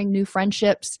nurturing new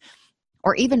friendships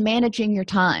or even managing your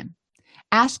time,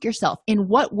 ask yourself, in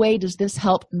what way does this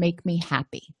help make me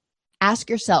happy?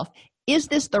 Ask yourself, is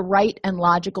this the right and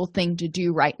logical thing to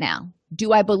do right now?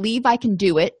 Do I believe I can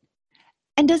do it?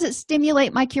 And does it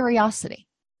stimulate my curiosity?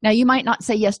 Now, you might not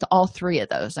say yes to all three of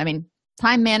those.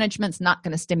 Time management's not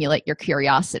going to stimulate your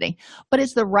curiosity, but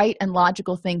it's the right and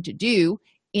logical thing to do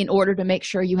in order to make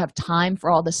sure you have time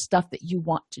for all the stuff that you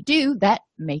want to do that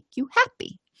make you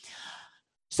happy.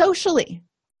 Socially,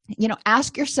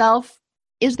 ask yourself,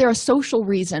 is there a social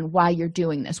reason why you're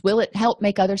doing this? Will it help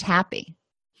make others happy?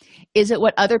 Is it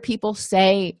what other people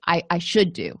say I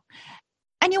should do?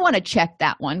 And you want to check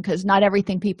that one because not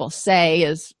everything people say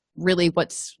is really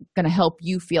what's going to help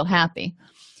you feel happy.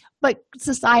 But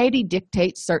society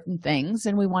dictates certain things,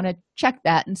 and we want to check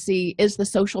that and see, is the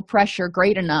social pressure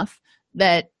great enough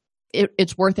that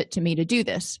it's worth it to me to do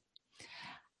this?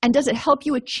 And does it help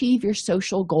you achieve your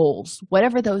social goals,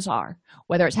 whatever those are,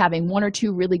 whether it's having one or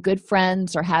two really good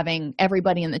friends or having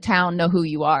everybody in the town know who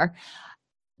you are?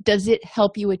 Does it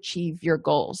help you achieve your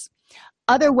goals?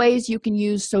 Other ways you can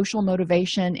use social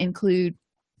motivation include,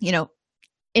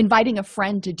 inviting a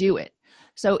friend to do it.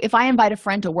 So if I invite a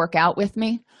friend to work out with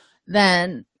me,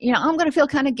 then, I'm going to feel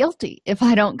kind of guilty if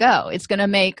I don't go. It's going to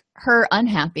make her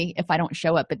unhappy if I don't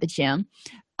show up at the gym.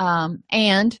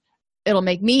 And it'll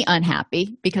make me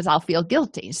unhappy because I'll feel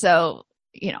guilty. So,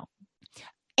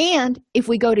 and if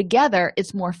we go together,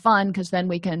 it's more fun because then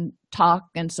we can talk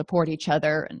and support each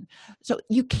other. And so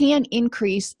you can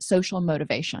increase social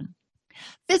motivation.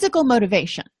 Physical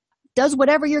motivation. Does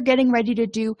whatever you're getting ready to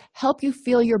do help you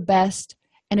feel your best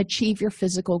and achieve your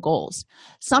physical goals?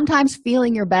 Sometimes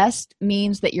feeling your best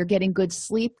means that you're getting good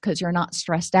sleep because you're not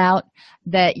stressed out,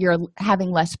 that you're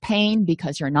having less pain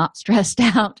because you're not stressed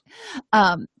out,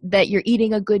 that you're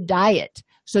eating a good diet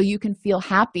so you can feel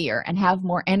happier and have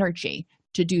more energy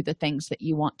to do the things that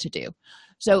you want to do.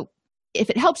 So if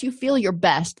it helps you feel your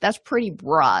best, that's pretty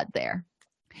broad there.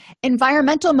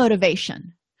 Environmental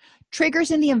motivation.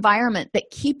 Triggers in the environment that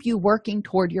keep you working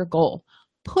toward your goal.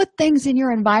 Put things in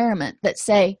your environment that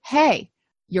say, hey,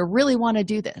 you really want to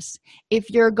do this. If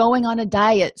you're going on a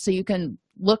diet so you can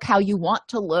look how you want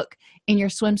to look in your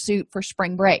swimsuit for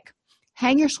spring break,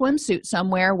 hang your swimsuit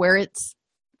somewhere where it's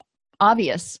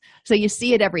obvious so you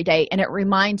see it every day and it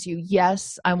reminds you,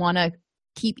 yes, I want to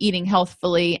keep eating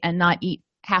healthfully and not eat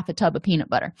half a tub of peanut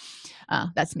butter.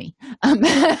 That's me.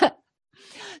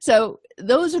 So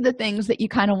those are the things that you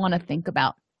kind of want to think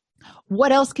about.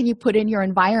 What else can you put in your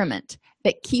environment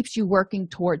that keeps you working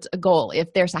towards a goal?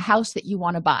 If there's a house that you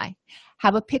want to buy,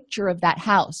 have a picture of that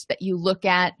house that you look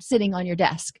at sitting on your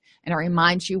desk and it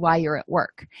reminds you why you're at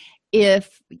work.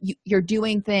 If you're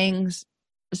doing things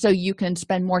so you can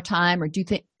spend more time or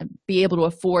be able to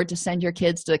afford to send your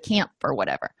kids to camp or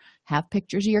whatever, have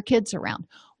pictures of your kids around.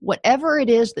 Whatever it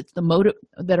is that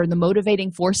are the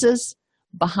motivating forces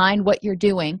behind what you're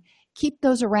doing, keep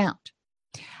those around.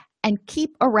 And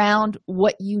keep around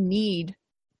what you need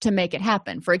to make it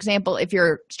happen. For example, if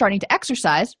you're starting to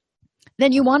exercise,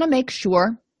 then you want to make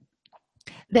sure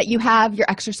that you have your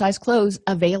exercise clothes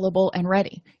available and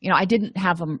ready. I didn't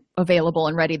have them available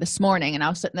and ready this morning, and I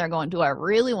was sitting there going, do I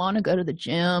really want to go to the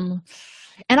gym?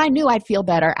 And I knew I'd feel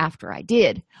better after I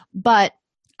did, but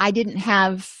I didn't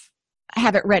have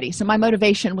it ready. So my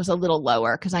motivation was a little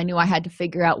lower because I knew I had to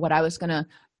figure out what I was going to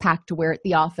pack to wear at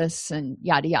the office and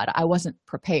yada, yada. I wasn't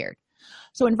prepared.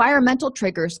 So environmental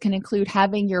triggers can include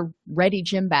having your ready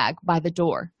gym bag by the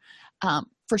door.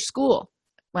 For school,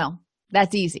 well,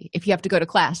 that's easy. If you have to go to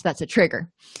class, that's a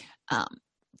trigger.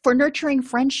 For nurturing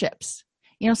friendships,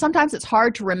 sometimes it's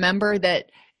hard to remember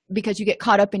that because you get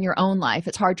caught up in your own life.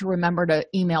 It's hard to remember to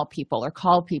email people or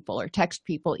call people or text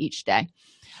people each day.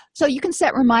 So you can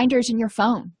set reminders in your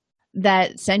phone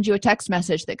that send you a text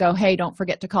message that go, hey, don't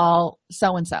forget to call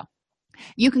so-and-so.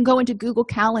 You can go into Google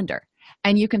Calendar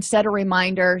and you can set a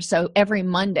reminder. So every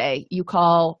Monday you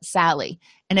call Sally,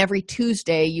 and every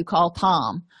Tuesday you call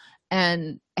Tom,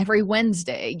 and every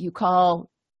Wednesday you call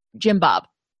Jim Bob.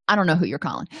 I don't know who you're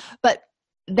calling, but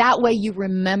that way you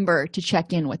remember to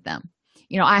check in with them.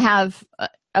 I have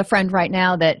a friend right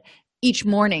now that each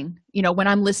morning, when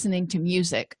I'm listening to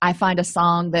music, I find a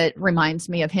song that reminds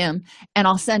me of him and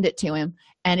I'll send it to him,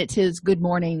 and it's his good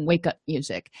morning wake up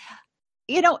music.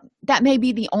 That may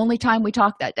be the only time we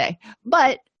talk that day,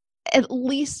 but at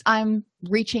least I'm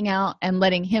reaching out and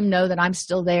letting him know that I'm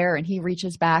still there, and he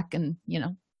reaches back and,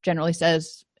 generally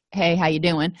says, hey, how you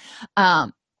doing?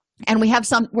 And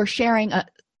we're sharing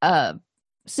a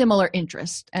similar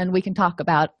interest, and we can talk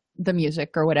about the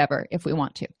music or whatever if we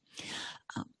want to.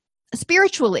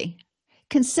 Spiritually,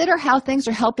 consider how things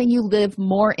are helping you live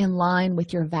more in line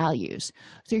with your values.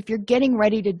 So if you're getting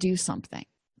ready to do something,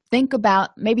 think about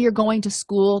maybe you're going to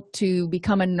school to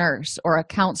become a nurse or a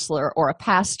counselor or a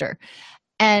pastor,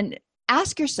 and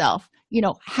ask yourself,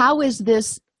 how is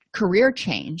this career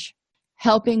change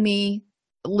helping me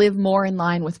live more in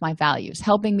line with my values,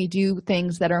 helping me do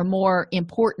things that are more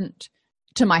important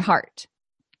to my heart?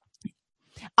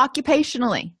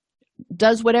 Occupationally,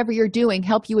 does whatever you're doing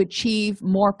help you achieve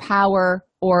more power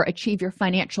or achieve your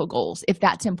financial goals if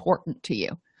that's important to you?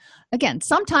 Again,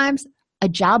 sometimes a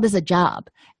job is a job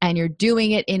and you're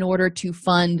doing it in order to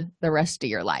fund the rest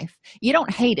of your life. You don't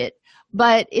hate it,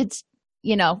 but it's,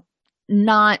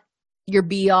 not your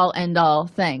be all end all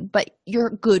thing, but you're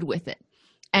good with it.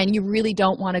 And you really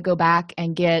don't want to go back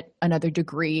and get another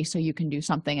degree so you can do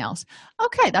something else.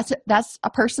 Okay, that's a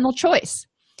personal choice.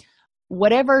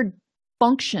 Whatever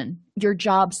function your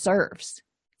job serves,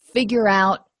 figure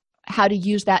out how to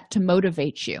use that to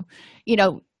motivate you.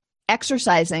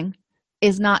 Exercising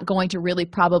is not going to really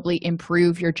probably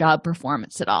improve your job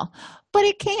performance at all, but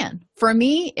it can. For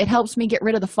me, it helps me get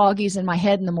rid of the foggies in my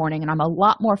head in the morning, and I'm a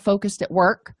lot more focused at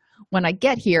work when I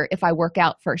get here if I work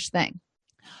out first thing.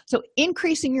 So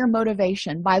increasing your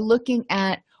motivation by looking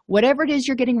at whatever it is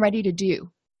you're getting ready to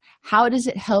do, how does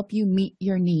it help you meet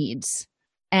your needs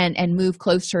and move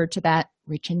closer to that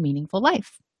rich and meaningful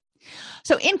life?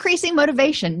 So increasing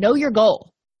motivation, know your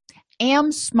goal.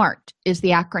 SMART is the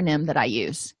acronym that I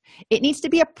use. It needs to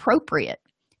be appropriate.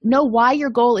 Know why your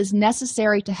goal is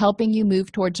necessary to helping you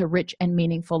move towards a rich and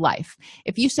meaningful life.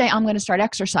 If you say, I'm going to start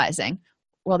exercising,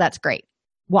 well, that's great.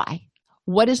 Why?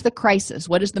 What is the crisis?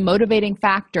 What is the motivating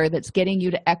factor that's getting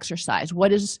you to exercise?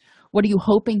 What are you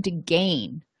hoping to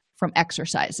gain from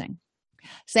exercising?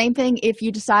 Same thing if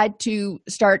you decide to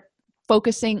start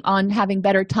focusing on having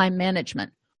better time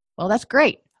management. Well, that's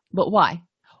great, but why?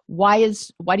 Why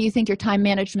do you think your time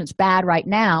management's bad right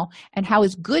now, and how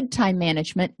is good time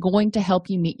management going to help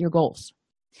you meet your goals?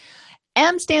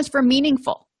 M stands for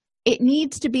meaningful. It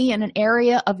needs to be in an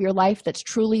area of your life that's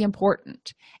truly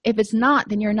important. If it's not,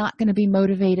 then you're not going to be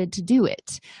motivated to do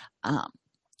it.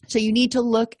 So you need to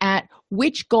look at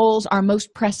which goals are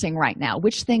most pressing right now.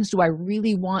 Which things do I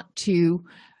really want to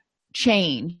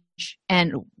change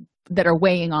and that are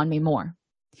weighing on me more?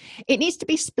 It needs to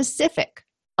be specific,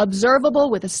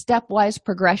 observable with a stepwise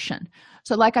progression.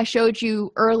 So like I showed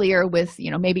you earlier with,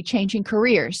 maybe changing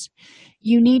careers,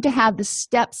 you need to have the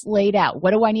steps laid out.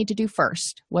 What do I need to do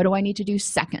first? What do I need to do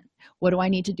second? What do I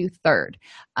need to do third?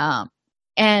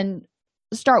 And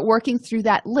start working through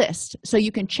that list so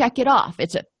you can check it off.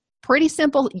 It's a pretty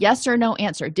simple yes or no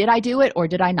answer. Did I do it or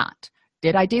did I not?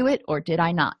 Did I do it or did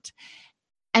I not?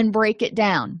 And break it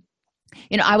down.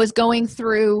 I was going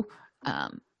through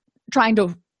trying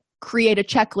to create a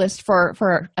checklist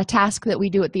for a task that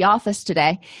we do at the office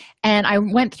today. And I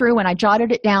went through and I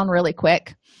jotted it down really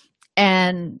quick.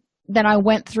 And then I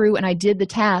went through and I did the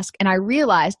task, and I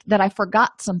realized that I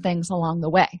forgot some things along the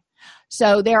way.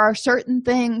 So there are certain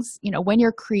things, when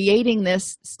you're creating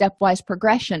this stepwise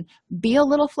progression, be a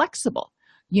little flexible.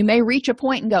 You may reach a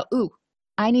point and go, ooh,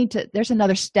 there's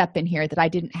another step in here that I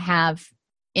didn't have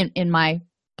in my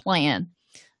plan,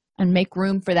 and make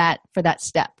room for that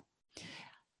step. It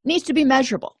needs to be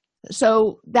measurable.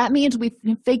 So that means we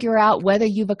can figure out whether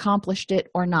you've accomplished it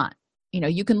or not.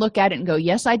 You can look at it and go,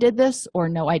 yes, I did this, or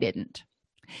no, I didn't.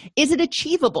 Is it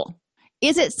achievable?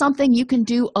 Is it something you can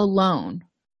do alone?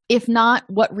 If not,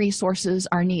 what resources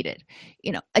are needed?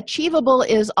 Achievable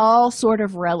is all sort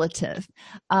of relative.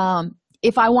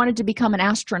 If I wanted to become an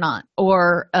astronaut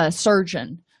or a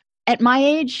surgeon, at my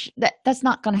age, that's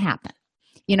not going to happen.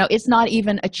 It's not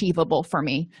even achievable for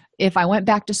me. If I went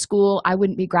back to school, I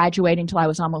wouldn't be graduating till I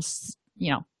was almost,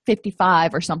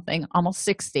 55 or something, almost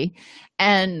 60.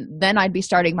 And then I'd be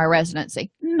starting my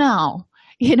residency. No,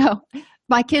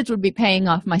 my kids would be paying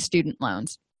off my student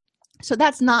loans. So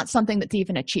that's not something that's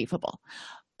even achievable.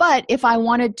 But if I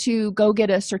wanted to go get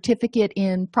a certificate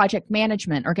in project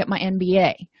management or get my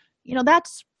MBA,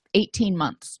 that's 18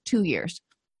 months, 2 years.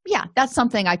 Yeah, that's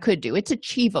something I could do. It's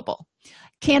achievable.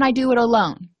 Can I do it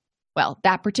alone? Well,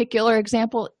 that particular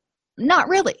example, not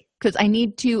really, because I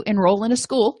need to enroll in a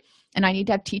school and I need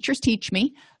to have teachers teach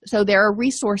me. So there are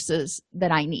resources that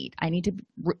I need. I need to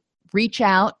reach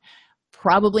out,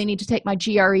 probably need to take my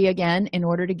GRE again in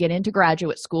order to get into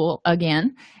graduate school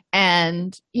again.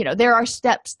 And, there are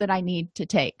steps that I need to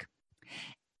take.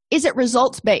 Is it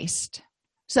results-based?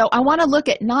 So I want to look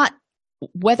at not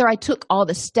whether I took all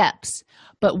the steps,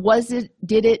 but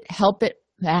did it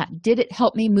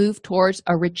help me move towards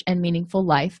a rich and meaningful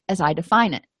life as I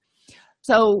define it?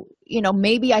 So,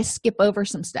 maybe I skip over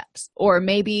some steps, or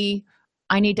maybe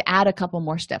I need to add a couple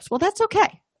more steps. Well, that's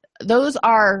okay. Those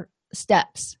are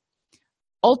steps.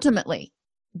 Ultimately,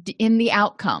 in the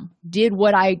outcome, did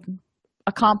what I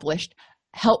accomplished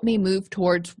help me move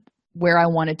towards where I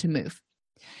wanted to move?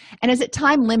 And is it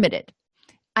time limited?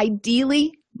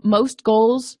 Ideally, most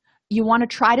goals you want to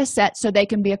try to set so they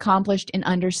can be accomplished in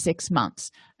under 6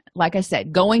 months. Like I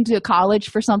said, going to college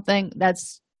for something,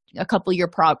 that's a couple year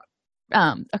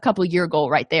goal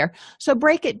right there. So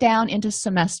break it down into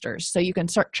semesters so you can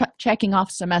start checking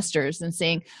off semesters and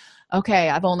seeing, okay,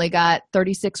 I've only got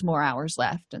 36 more hours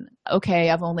left, and okay,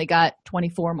 I've only got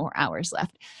 24 more hours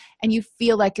left, and you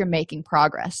feel like you're making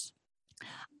progress.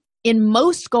 In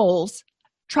most goals,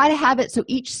 Try to have it so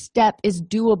each step is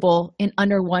doable in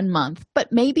under 1 month, but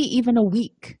maybe even a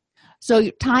week. So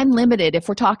time limited, if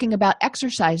we're talking about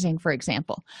exercising, for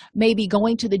example, maybe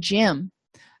going to the gym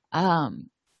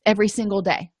every single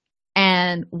day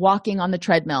and walking on the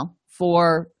treadmill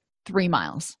for 3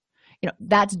 miles.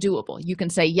 That's doable. You can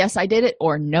say, yes, I did it,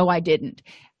 or no, I didn't.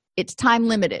 It's time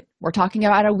limited. We're talking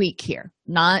about a week here,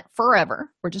 not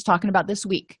forever. We're just talking about this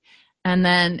week. And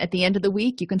then at the end of the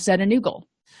week, you can set a new goal.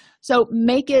 So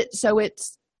make it so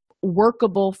it's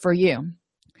workable for you.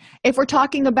 If we're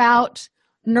talking about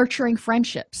nurturing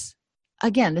friendships,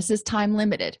 again, this is time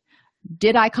limited.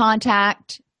 Did I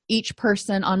contact each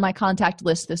person on my contact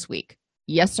list this week?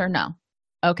 Yes or no?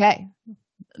 Okay.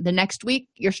 The next week,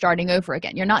 you're starting over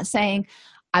again. You're not saying,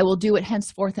 I will do it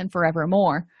henceforth and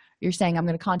forevermore. You're saying, I'm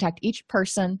going to contact each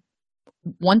person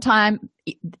one time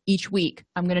each week.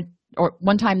 Or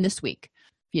one time this week.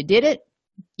 If you did it,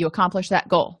 you accomplished that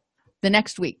goal. The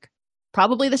next week,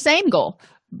 probably the same goal,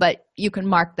 but you can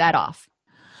mark that off.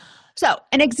 So,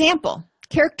 an example,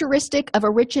 characteristic of a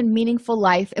rich and meaningful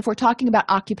life, if we're talking about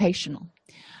occupational.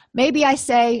 Maybe I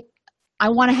say, I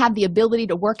want to have the ability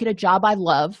to work at a job I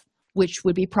love, which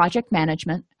would be project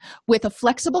management, with a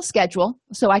flexible schedule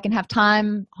so I can have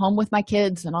time home with my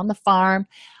kids and on the farm,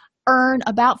 earn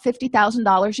about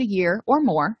 $50,000 a year or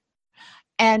more,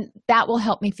 and that will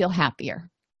help me feel happier.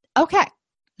 Okay,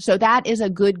 so that is a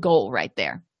good goal right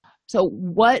there. So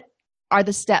what are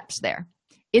the steps there?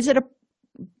 Is it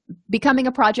becoming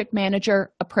a project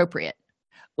manager appropriate?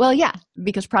 Well, yeah,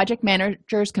 because project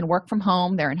managers can work from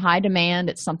home. They're in high demand.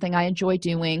 It's something I enjoy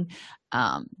doing.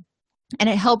 And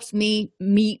it helps me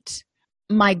meet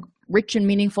my rich and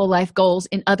meaningful life goals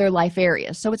in other life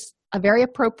areas. So it's a very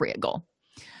appropriate goal.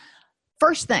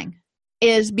 First thing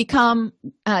is get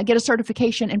a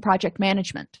certification in project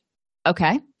management.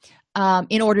 Okay.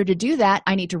 In order to do that,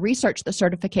 I need to research the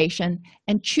certification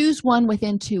and choose one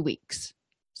within 2 weeks.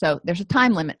 So there's a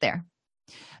time limit there.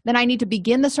 Then I need to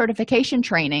begin the certification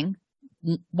training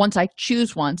once I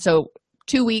choose one. So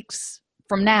 2 weeks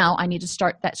from now, I need to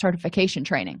start that certification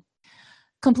training.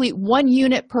 Complete 1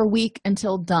 unit per week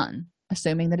until done,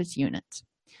 assuming that it's units.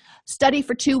 Study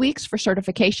for 2 weeks for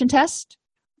certification test.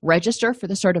 Register for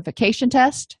the certification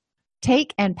test.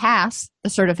 Take and pass the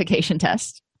certification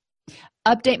test.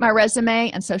 Update my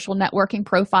resume and social networking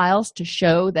profiles to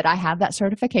show that I have that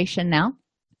certification now.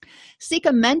 Seek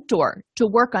a mentor to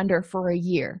work under for a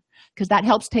year, because that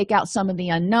helps take out some of the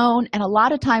unknown. And a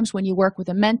lot of times when you work with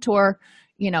a mentor,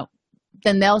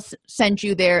 then they'll send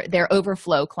you their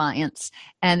overflow clients,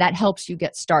 and that helps you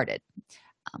get started.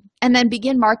 And then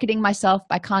begin marketing myself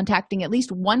by contacting at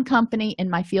least one company in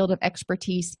my field of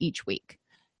expertise each week.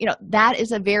 That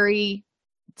is a very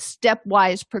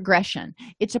stepwise progression.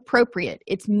 It's appropriate,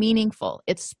 it's meaningful,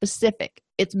 it's specific,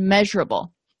 it's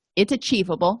measurable, it's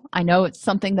achievable. I know it's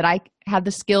something that I have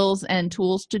the skills and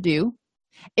tools to do.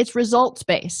 It's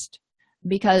results-based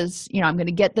because, I'm going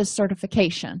to get this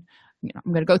certification.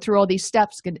 I'm going to go through all these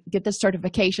steps, get this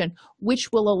certification, which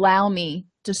will allow me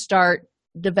to start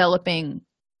developing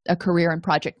a career in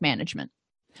project management.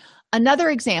 Another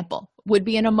example would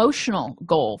be an emotional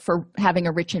goal for having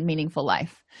a rich and meaningful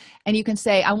life. And you can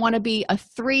say, I want to be a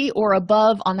 3 or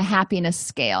above on the happiness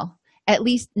scale, at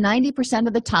least 90%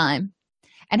 of the time,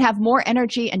 and have more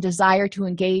energy and desire to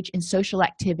engage in social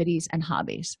activities and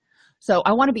hobbies. So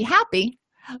I want to be happy,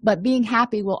 but being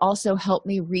happy will also help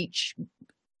me reach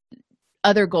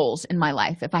other goals in my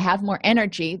life. If I have more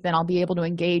energy, then I'll be able to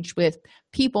engage with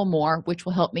people more, which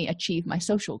will help me achieve my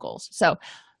social goals. So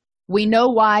we know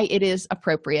why it is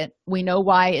appropriate. We know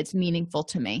why it's meaningful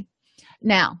to me.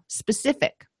 Now,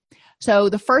 specific. So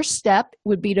the first step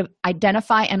would be to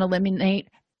identify and eliminate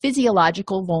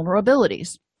physiological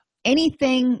vulnerabilities.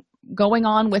 Anything going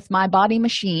on with my body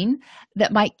machine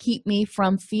that might keep me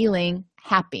from feeling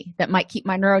happy, that might keep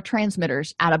my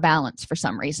neurotransmitters out of balance for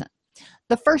some reason.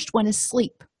 The first one is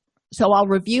sleep. So I'll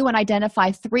review and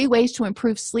identify 3 ways to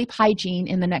improve sleep hygiene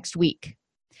in the next week.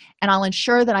 And I'll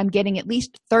ensure that I'm getting at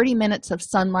least 30 minutes of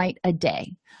sunlight a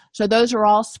day. So those are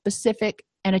all specific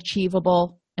and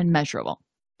achievable and measurable.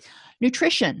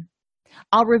 Nutrition.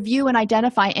 I'll review and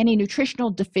identify any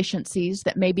nutritional deficiencies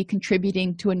that may be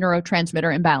contributing to a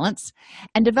neurotransmitter imbalance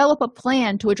and develop a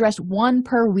plan to address 1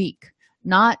 per week,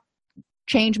 not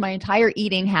change my entire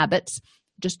eating habits,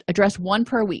 just address 1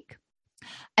 per week.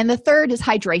 And the third is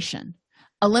hydration.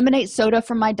 Eliminate soda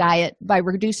from my diet by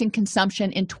reducing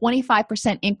consumption in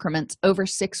 25% increments over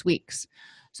 6 weeks.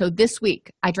 So this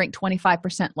week, I drink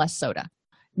 25% less soda.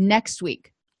 Next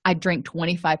week, I drink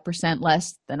 25%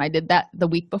 less than I did that the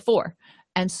week before,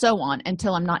 and so on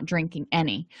until I'm not drinking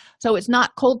any. So it's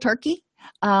not cold turkey.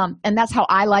 And that's how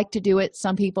I like to do it.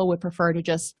 Some people would prefer to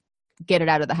just get it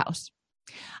out of the house.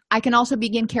 I can also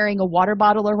begin carrying a water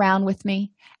bottle around with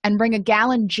me and bring a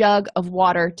gallon jug of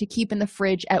water to keep in the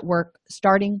fridge at work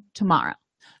starting tomorrow.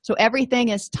 So everything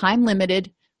is time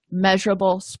limited,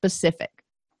 measurable, specific.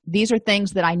 These are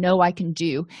things that I know I can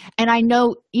do. And I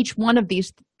know each one of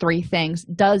these 3 things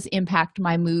does impact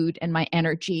my mood and my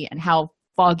energy and how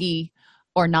foggy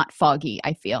or not foggy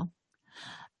I feel.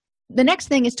 The next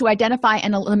thing is to identify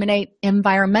and eliminate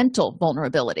environmental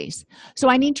vulnerabilities. So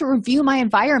I need to review my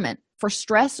environment for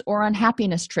stress or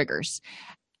unhappiness triggers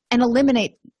and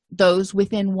eliminate those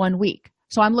within 1 week.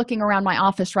 So I'm looking around my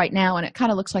office right now and it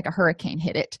kind of looks like a hurricane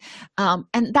hit it.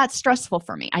 And that's stressful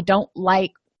for me. I don't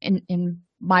like, in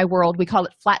my world, we call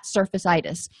it flat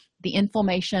surface-itis. The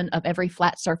inflammation of every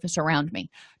flat surface around me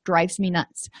drives me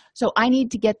nuts. So I need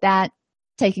to get that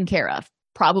taken care of,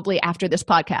 probably after this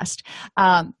podcast.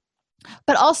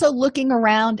 But also looking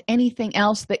around anything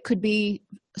else that could be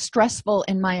stressful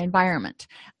in my environment,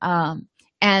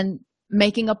 and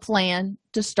making a plan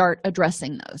to start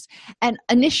addressing those. And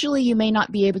initially, you may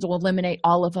not be able to eliminate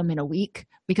all of them in a week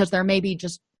because there may be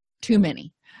just too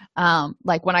many.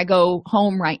 Like when I go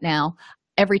home right now,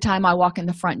 every time I walk in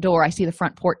the front door, I see the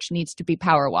front porch needs to be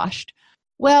power washed.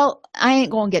 Well, I ain't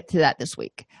going to get to that this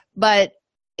week, but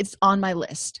it's on my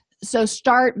list. So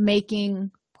start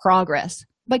making progress,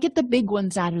 but get the big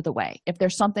ones out of the way. If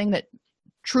there's something that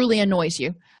truly annoys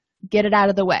you, get it out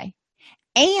of the way.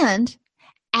 And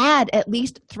add at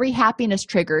least 3 happiness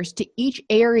triggers to each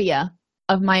area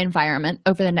of my environment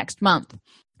over the next month: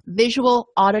 visual,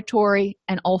 auditory,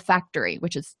 and olfactory,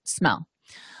 which is smell.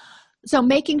 So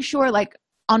making sure, like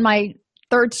on my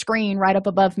 3rd screen right up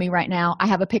above me right now, I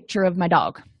have a picture of my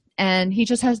dog. And he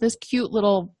just has this cute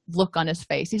little look on his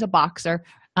face. He's a boxer,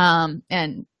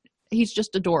 and he's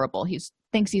just adorable. He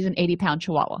thinks he's an 80-pound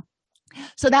chihuahua.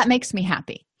 So that makes me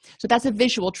happy. So that's a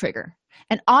visual trigger.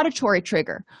 An auditory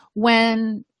trigger: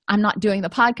 when I'm not doing the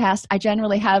podcast, I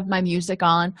generally have my music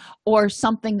on or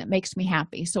something that makes me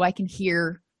happy so I can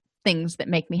hear things that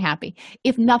make me happy.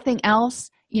 If nothing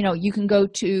else, you can go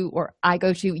to, or I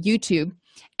go to YouTube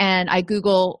and I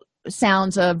Google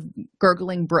sounds of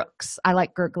gurgling brooks. I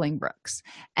like gurgling brooks.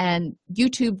 And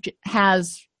YouTube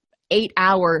has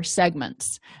 8-hour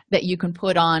segments that you can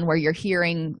put on where you're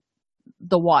hearing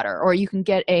the water, or you can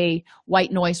get a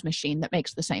white noise machine that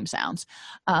makes the same sounds,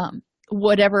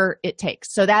 whatever it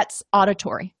takes. So that's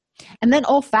auditory. And then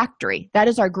olfactory, that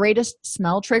is our greatest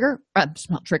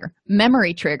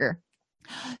memory trigger.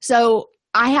 So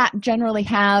I generally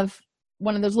have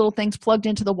one of those little things plugged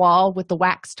into the wall with the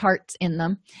wax tarts in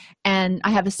them, and I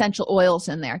have essential oils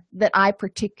in there that I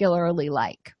particularly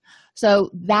like. So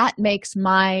that makes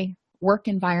my work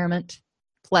environment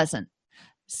pleasant.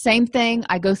 Same thing,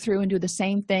 I go through and do the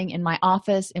same thing in my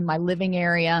office, in my living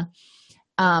area,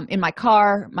 in my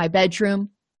car, my bedroom,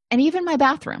 and even my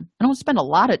bathroom. I don't spend a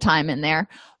lot of time in there,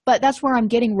 but that's where I'm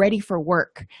getting ready for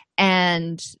work.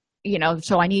 And,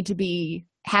 so I need to be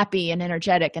happy and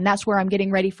energetic. And that's where I'm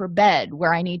getting ready for bed,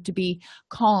 where I need to be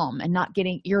calm and not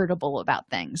getting irritable about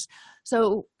things.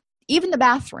 So even the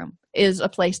bathroom is a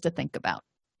place to think about.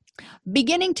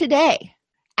 Beginning today,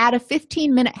 add a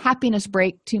 15-minute happiness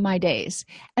break to my days.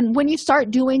 And when you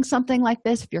start doing something like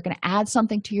this, if you're going to add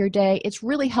something to your day, it's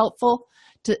really helpful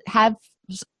to have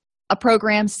a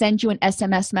program send you an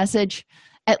SMS message,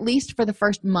 at least for the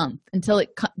first month, until it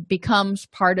becomes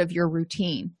part of your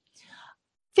routine.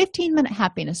 15-minute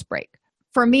happiness break.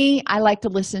 For me, I like to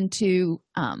listen to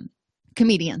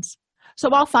comedians. So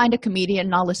I'll find a comedian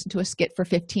and I'll listen to a skit for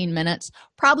 15 minutes,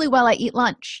 probably while I eat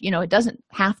lunch. It doesn't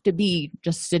have to be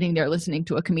just sitting there listening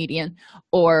to a comedian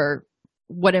or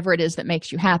whatever it is that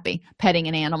makes you happy, petting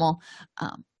an animal.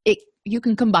 You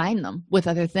can combine them with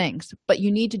other things, but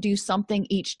you need to do something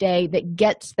each day that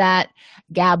gets that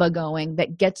GABA going,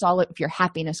 that gets all of your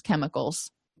happiness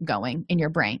chemicals going in your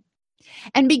brain.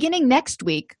 And beginning next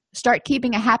week, start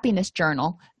keeping a happiness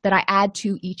journal that I add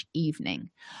to each evening.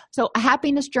 So a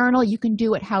happiness journal, you can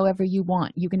do it however you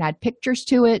want. You can add pictures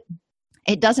to it.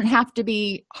 It doesn't have to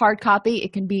be hard copy.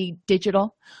 It can be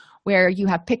digital, where you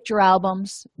have picture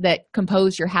albums that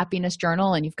compose your happiness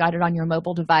journal, and you've got it on your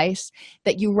mobile device,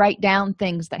 that you write down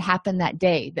things that happened that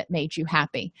day that made you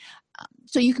happy.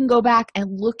 So you can go back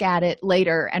and look at it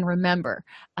later and remember.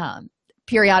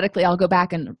 Periodically, I'll go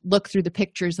back and look through the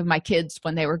pictures of my kids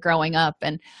when they were growing up,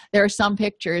 and there are some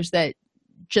pictures that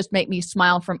just make me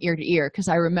smile from ear to ear because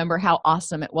I remember how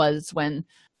awesome it was when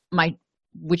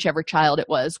whichever child it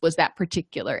was that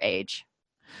particular age.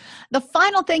 The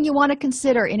final thing you want to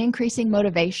consider in increasing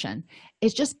motivation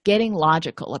is just getting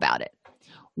logical about it.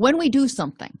 When we do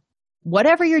something,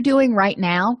 whatever you're doing right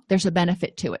now, there's a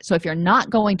benefit to it. So if you're not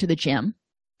going to the gym,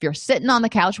 if you're sitting on the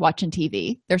couch watching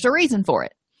TV, there's a reason for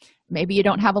it. Maybe you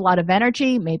don't have a lot of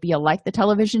energy. Maybe you like the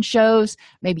television shows.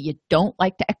 Maybe you don't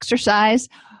like to exercise.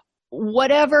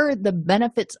 Whatever the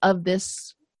benefits of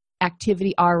this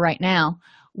activity are right now,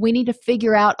 we need to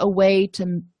figure out a way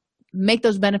to make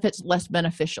those benefits less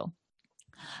beneficial.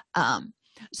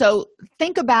 So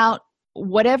think about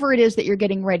whatever it is that you're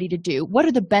getting ready to do. What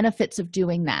are the benefits of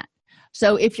doing that?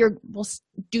 So if we'll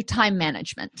do time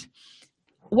management.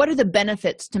 What are the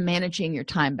benefits to managing your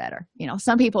time better?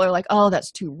 Some people are like, oh,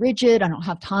 that's too rigid. I don't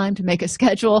have time to make a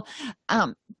schedule.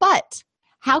 But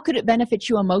how could it benefit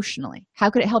you emotionally? How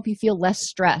could it help you feel less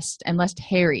stressed and less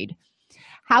harried?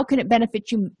 How can it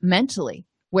benefit you mentally,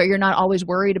 where you're not always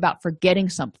worried about forgetting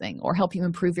something, or help you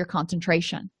improve your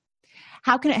concentration?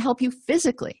 How can it help you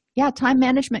physically? Yeah, time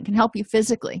management can help you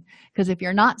physically, because if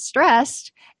you're not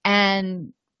stressed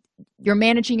and you're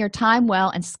managing your time well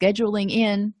and scheduling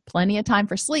in plenty of time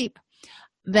for sleep,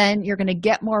 then you're going to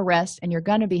get more rest and you're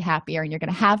going to be happier and you're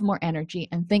going to have more energy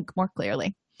and think more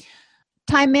clearly.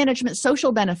 Time management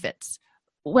social benefits.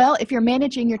 Well, if you're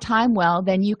managing your time well,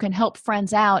 then you can help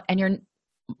friends out, and you're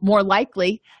more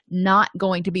likely not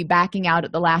going to be backing out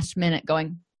at the last minute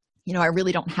going, I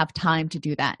really don't have time to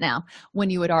do that now, when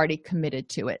you had already committed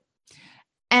to it.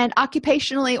 And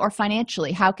occupationally or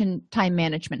financially, how can time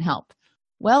management help?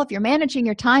 Well, if you're managing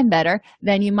your time better,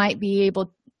 then you might be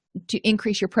able to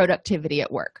increase your productivity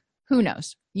at work. Who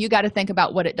knows? You got to think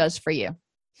about what it does for you.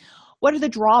 What are the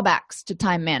drawbacks to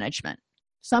time management?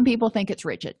 Some people think it's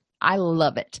rigid. I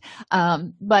love it.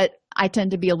 But I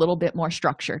tend to be a little bit more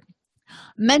structured.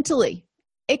 Mentally,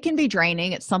 it can be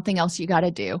draining. It's something else you got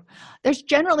to do. There's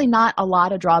generally not a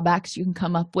lot of drawbacks you can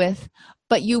come up with,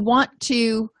 but you want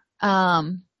to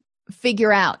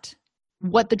figure out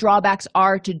what the drawbacks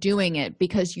are to doing it,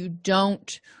 because you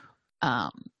don't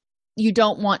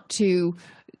want to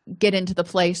get into the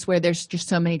place where there's just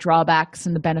so many drawbacks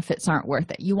and the benefits aren't worth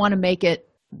it. You want to make it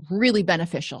really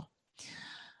beneficial.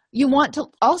 You want to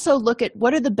also look at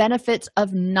what are the benefits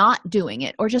of not doing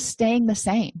it or just staying the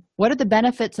same. What are the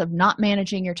benefits of not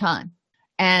managing your time?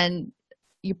 And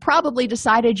you probably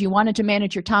decided you wanted to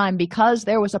manage your time because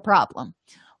there was a problem.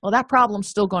 Well, that problem's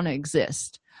still going to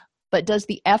exist. But does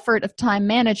the effort of time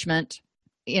management,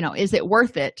 is it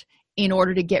worth it in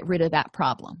order to get rid of that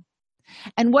problem?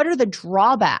 And what are the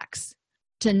drawbacks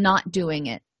to not doing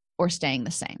it or staying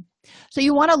the same? So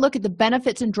you want to look at the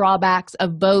benefits and drawbacks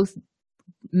of both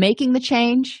making the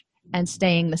change and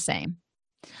staying the same.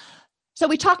 So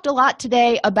we talked a lot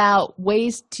today about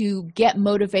ways to get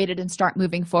motivated and start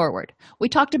moving forward. We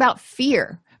talked about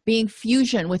fear being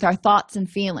fusion with our thoughts and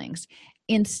feelings.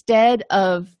 Instead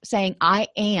of saying I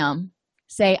am,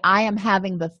 say I am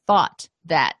having the thought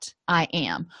that I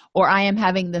am, or I am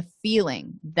having the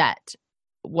feeling that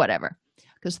whatever.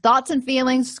 Because thoughts and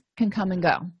feelings can come and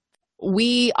go.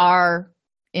 We are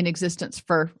in existence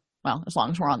for, as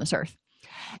long as we're on this earth.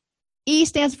 E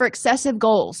stands for excessive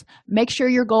goals. Make sure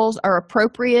your goals are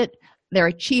appropriate, they're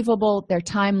achievable, they're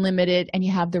time limited, and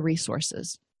you have the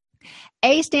resources.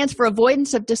 A stands for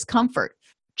avoidance of discomfort.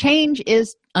 Change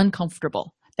is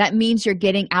uncomfortable. That means you're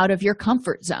getting out of your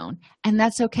comfort zone, and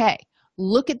that's okay.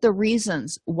 Look at the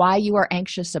reasons why you are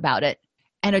anxious about it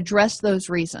and address those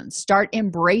reasons. Start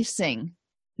embracing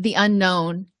the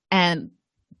unknown and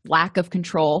lack of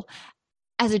control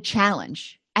as a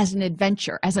challenge, as an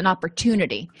adventure, as an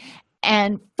opportunity,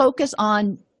 and focus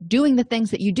on doing the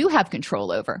things that you do have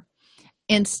control over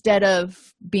instead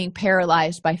of being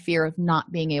paralyzed by fear of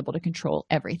not being able to control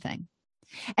everything.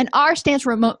 And R stands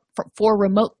for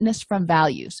remoteness from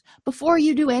values. Before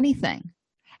you do anything,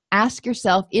 ask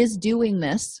yourself, is doing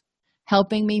this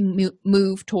helping me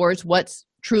move towards what's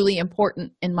truly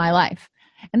important in my life?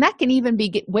 And that can even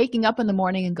be waking up in the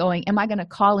morning and going, am I going to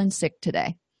call in sick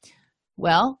today?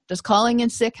 Well, does calling in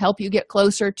sick help you get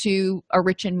closer to a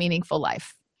rich and meaningful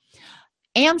life?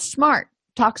 Am Smart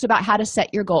talks about how to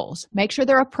set your goals. Make sure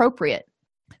they're appropriate.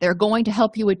 They're going to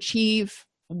help you achieve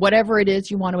whatever it is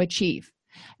you want to achieve.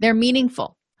 They're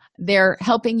meaningful. They're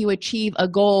helping you achieve a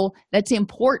goal that's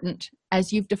important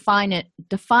as you've defined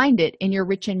it in your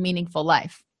rich and meaningful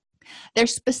life. They're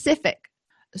specific,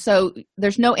 so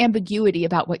there's no ambiguity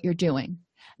about what you're doing.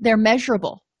 They're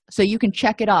measurable, so you can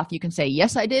check it off. You can say,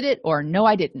 yes, I did it, or no,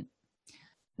 I didn't.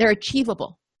 They're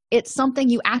achievable. It's something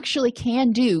you actually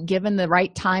can do given the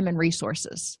right time and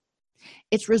resources.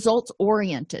 It's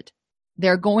results-oriented.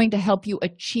 They're going to help you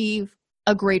achieve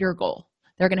a greater goal.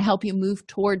 They're going to help you move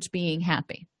towards being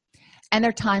happy. And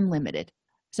they're time limited.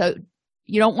 So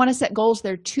you don't want to set goals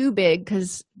that are too big,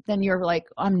 because then you're like,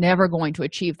 I'm never going to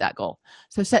achieve that goal.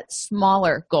 So set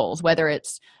smaller goals, whether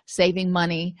it's saving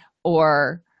money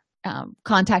or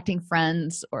contacting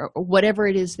friends or whatever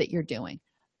it is that you're doing.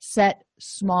 Set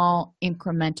small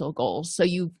incremental goals so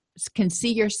you can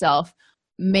see yourself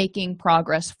making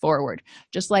progress forward.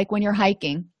 Just like when you're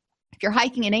hiking, if you're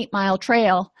hiking an 8-mile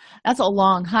trail, that's a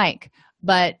long hike.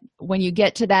 But when you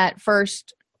get to that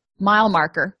first mile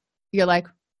marker, you're like,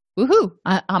 woohoo,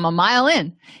 I'm a mile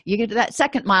in. You get to that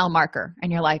second mile marker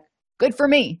and you're like, good for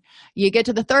me. You get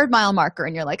to the third mile marker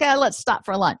and you're like, let's stop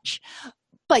for lunch.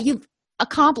 But you've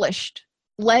accomplished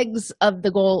legs of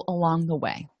the goal along the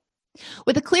way.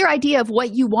 With a clear idea of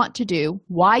what you want to do,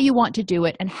 why you want to do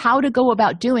it, and how to go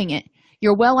about doing it,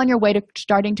 you're well on your way to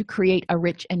starting to create a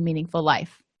rich and meaningful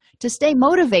life. To stay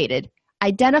motivated,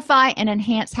 identify and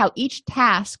enhance how each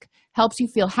task helps you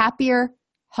feel happier,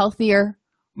 healthier,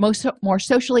 more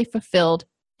socially fulfilled,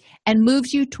 and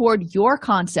moves you toward your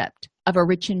concept of a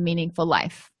rich and meaningful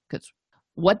life. Because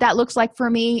what that looks like for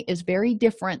me is very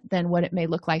different than what it may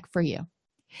look like for you.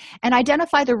 And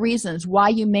identify the reasons why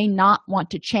you may not want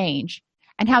to change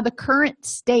and how the current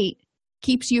state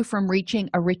keeps you from reaching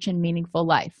a rich and meaningful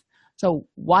life. So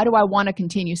why do I want to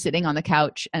continue sitting on the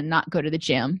couch and not go to the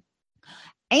gym?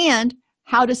 And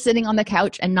how does sitting on the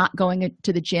couch and not going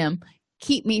to the gym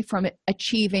keep me from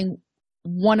achieving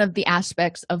one of the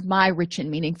aspects of my rich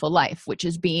and meaningful life, which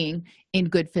is being in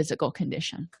good physical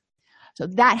condition? So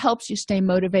that helps you stay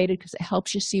motivated because it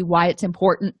helps you see why it's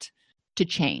important to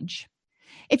change.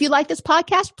 If you like this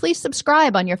podcast, please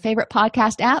subscribe on your favorite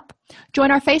podcast app.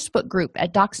 Join our Facebook group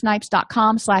at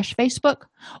DocSnipes.com/Facebook,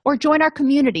 or join our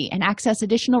community and access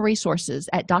additional resources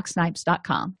at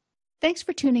DocSnipes.com. Thanks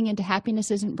for tuning into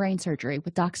Happiness Isn't Brain Surgery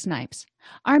with Doc Snipes.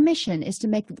 Our mission is to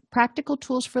make practical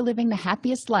tools for living the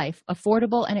happiest life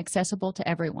affordable and accessible to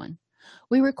everyone.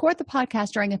 We record the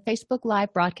podcast during a Facebook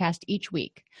Live broadcast each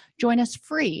week. Join us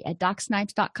free at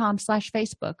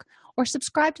DocSnipes.com/Facebook, or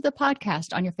subscribe to the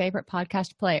podcast on your favorite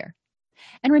podcast player.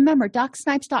 And remember,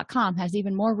 DocSnipes.com has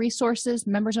even more resources,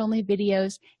 members-only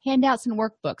videos, handouts, and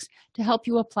workbooks to help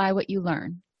you apply what you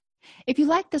learn. If you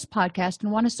like this podcast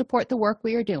and want to support the work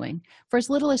we are doing, for as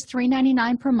little as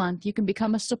 $3.99 per month, you can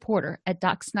become a supporter at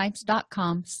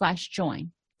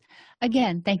DocSnipes.com/join.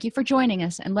 Again, thank you for joining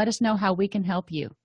us, and let us know how we can help you.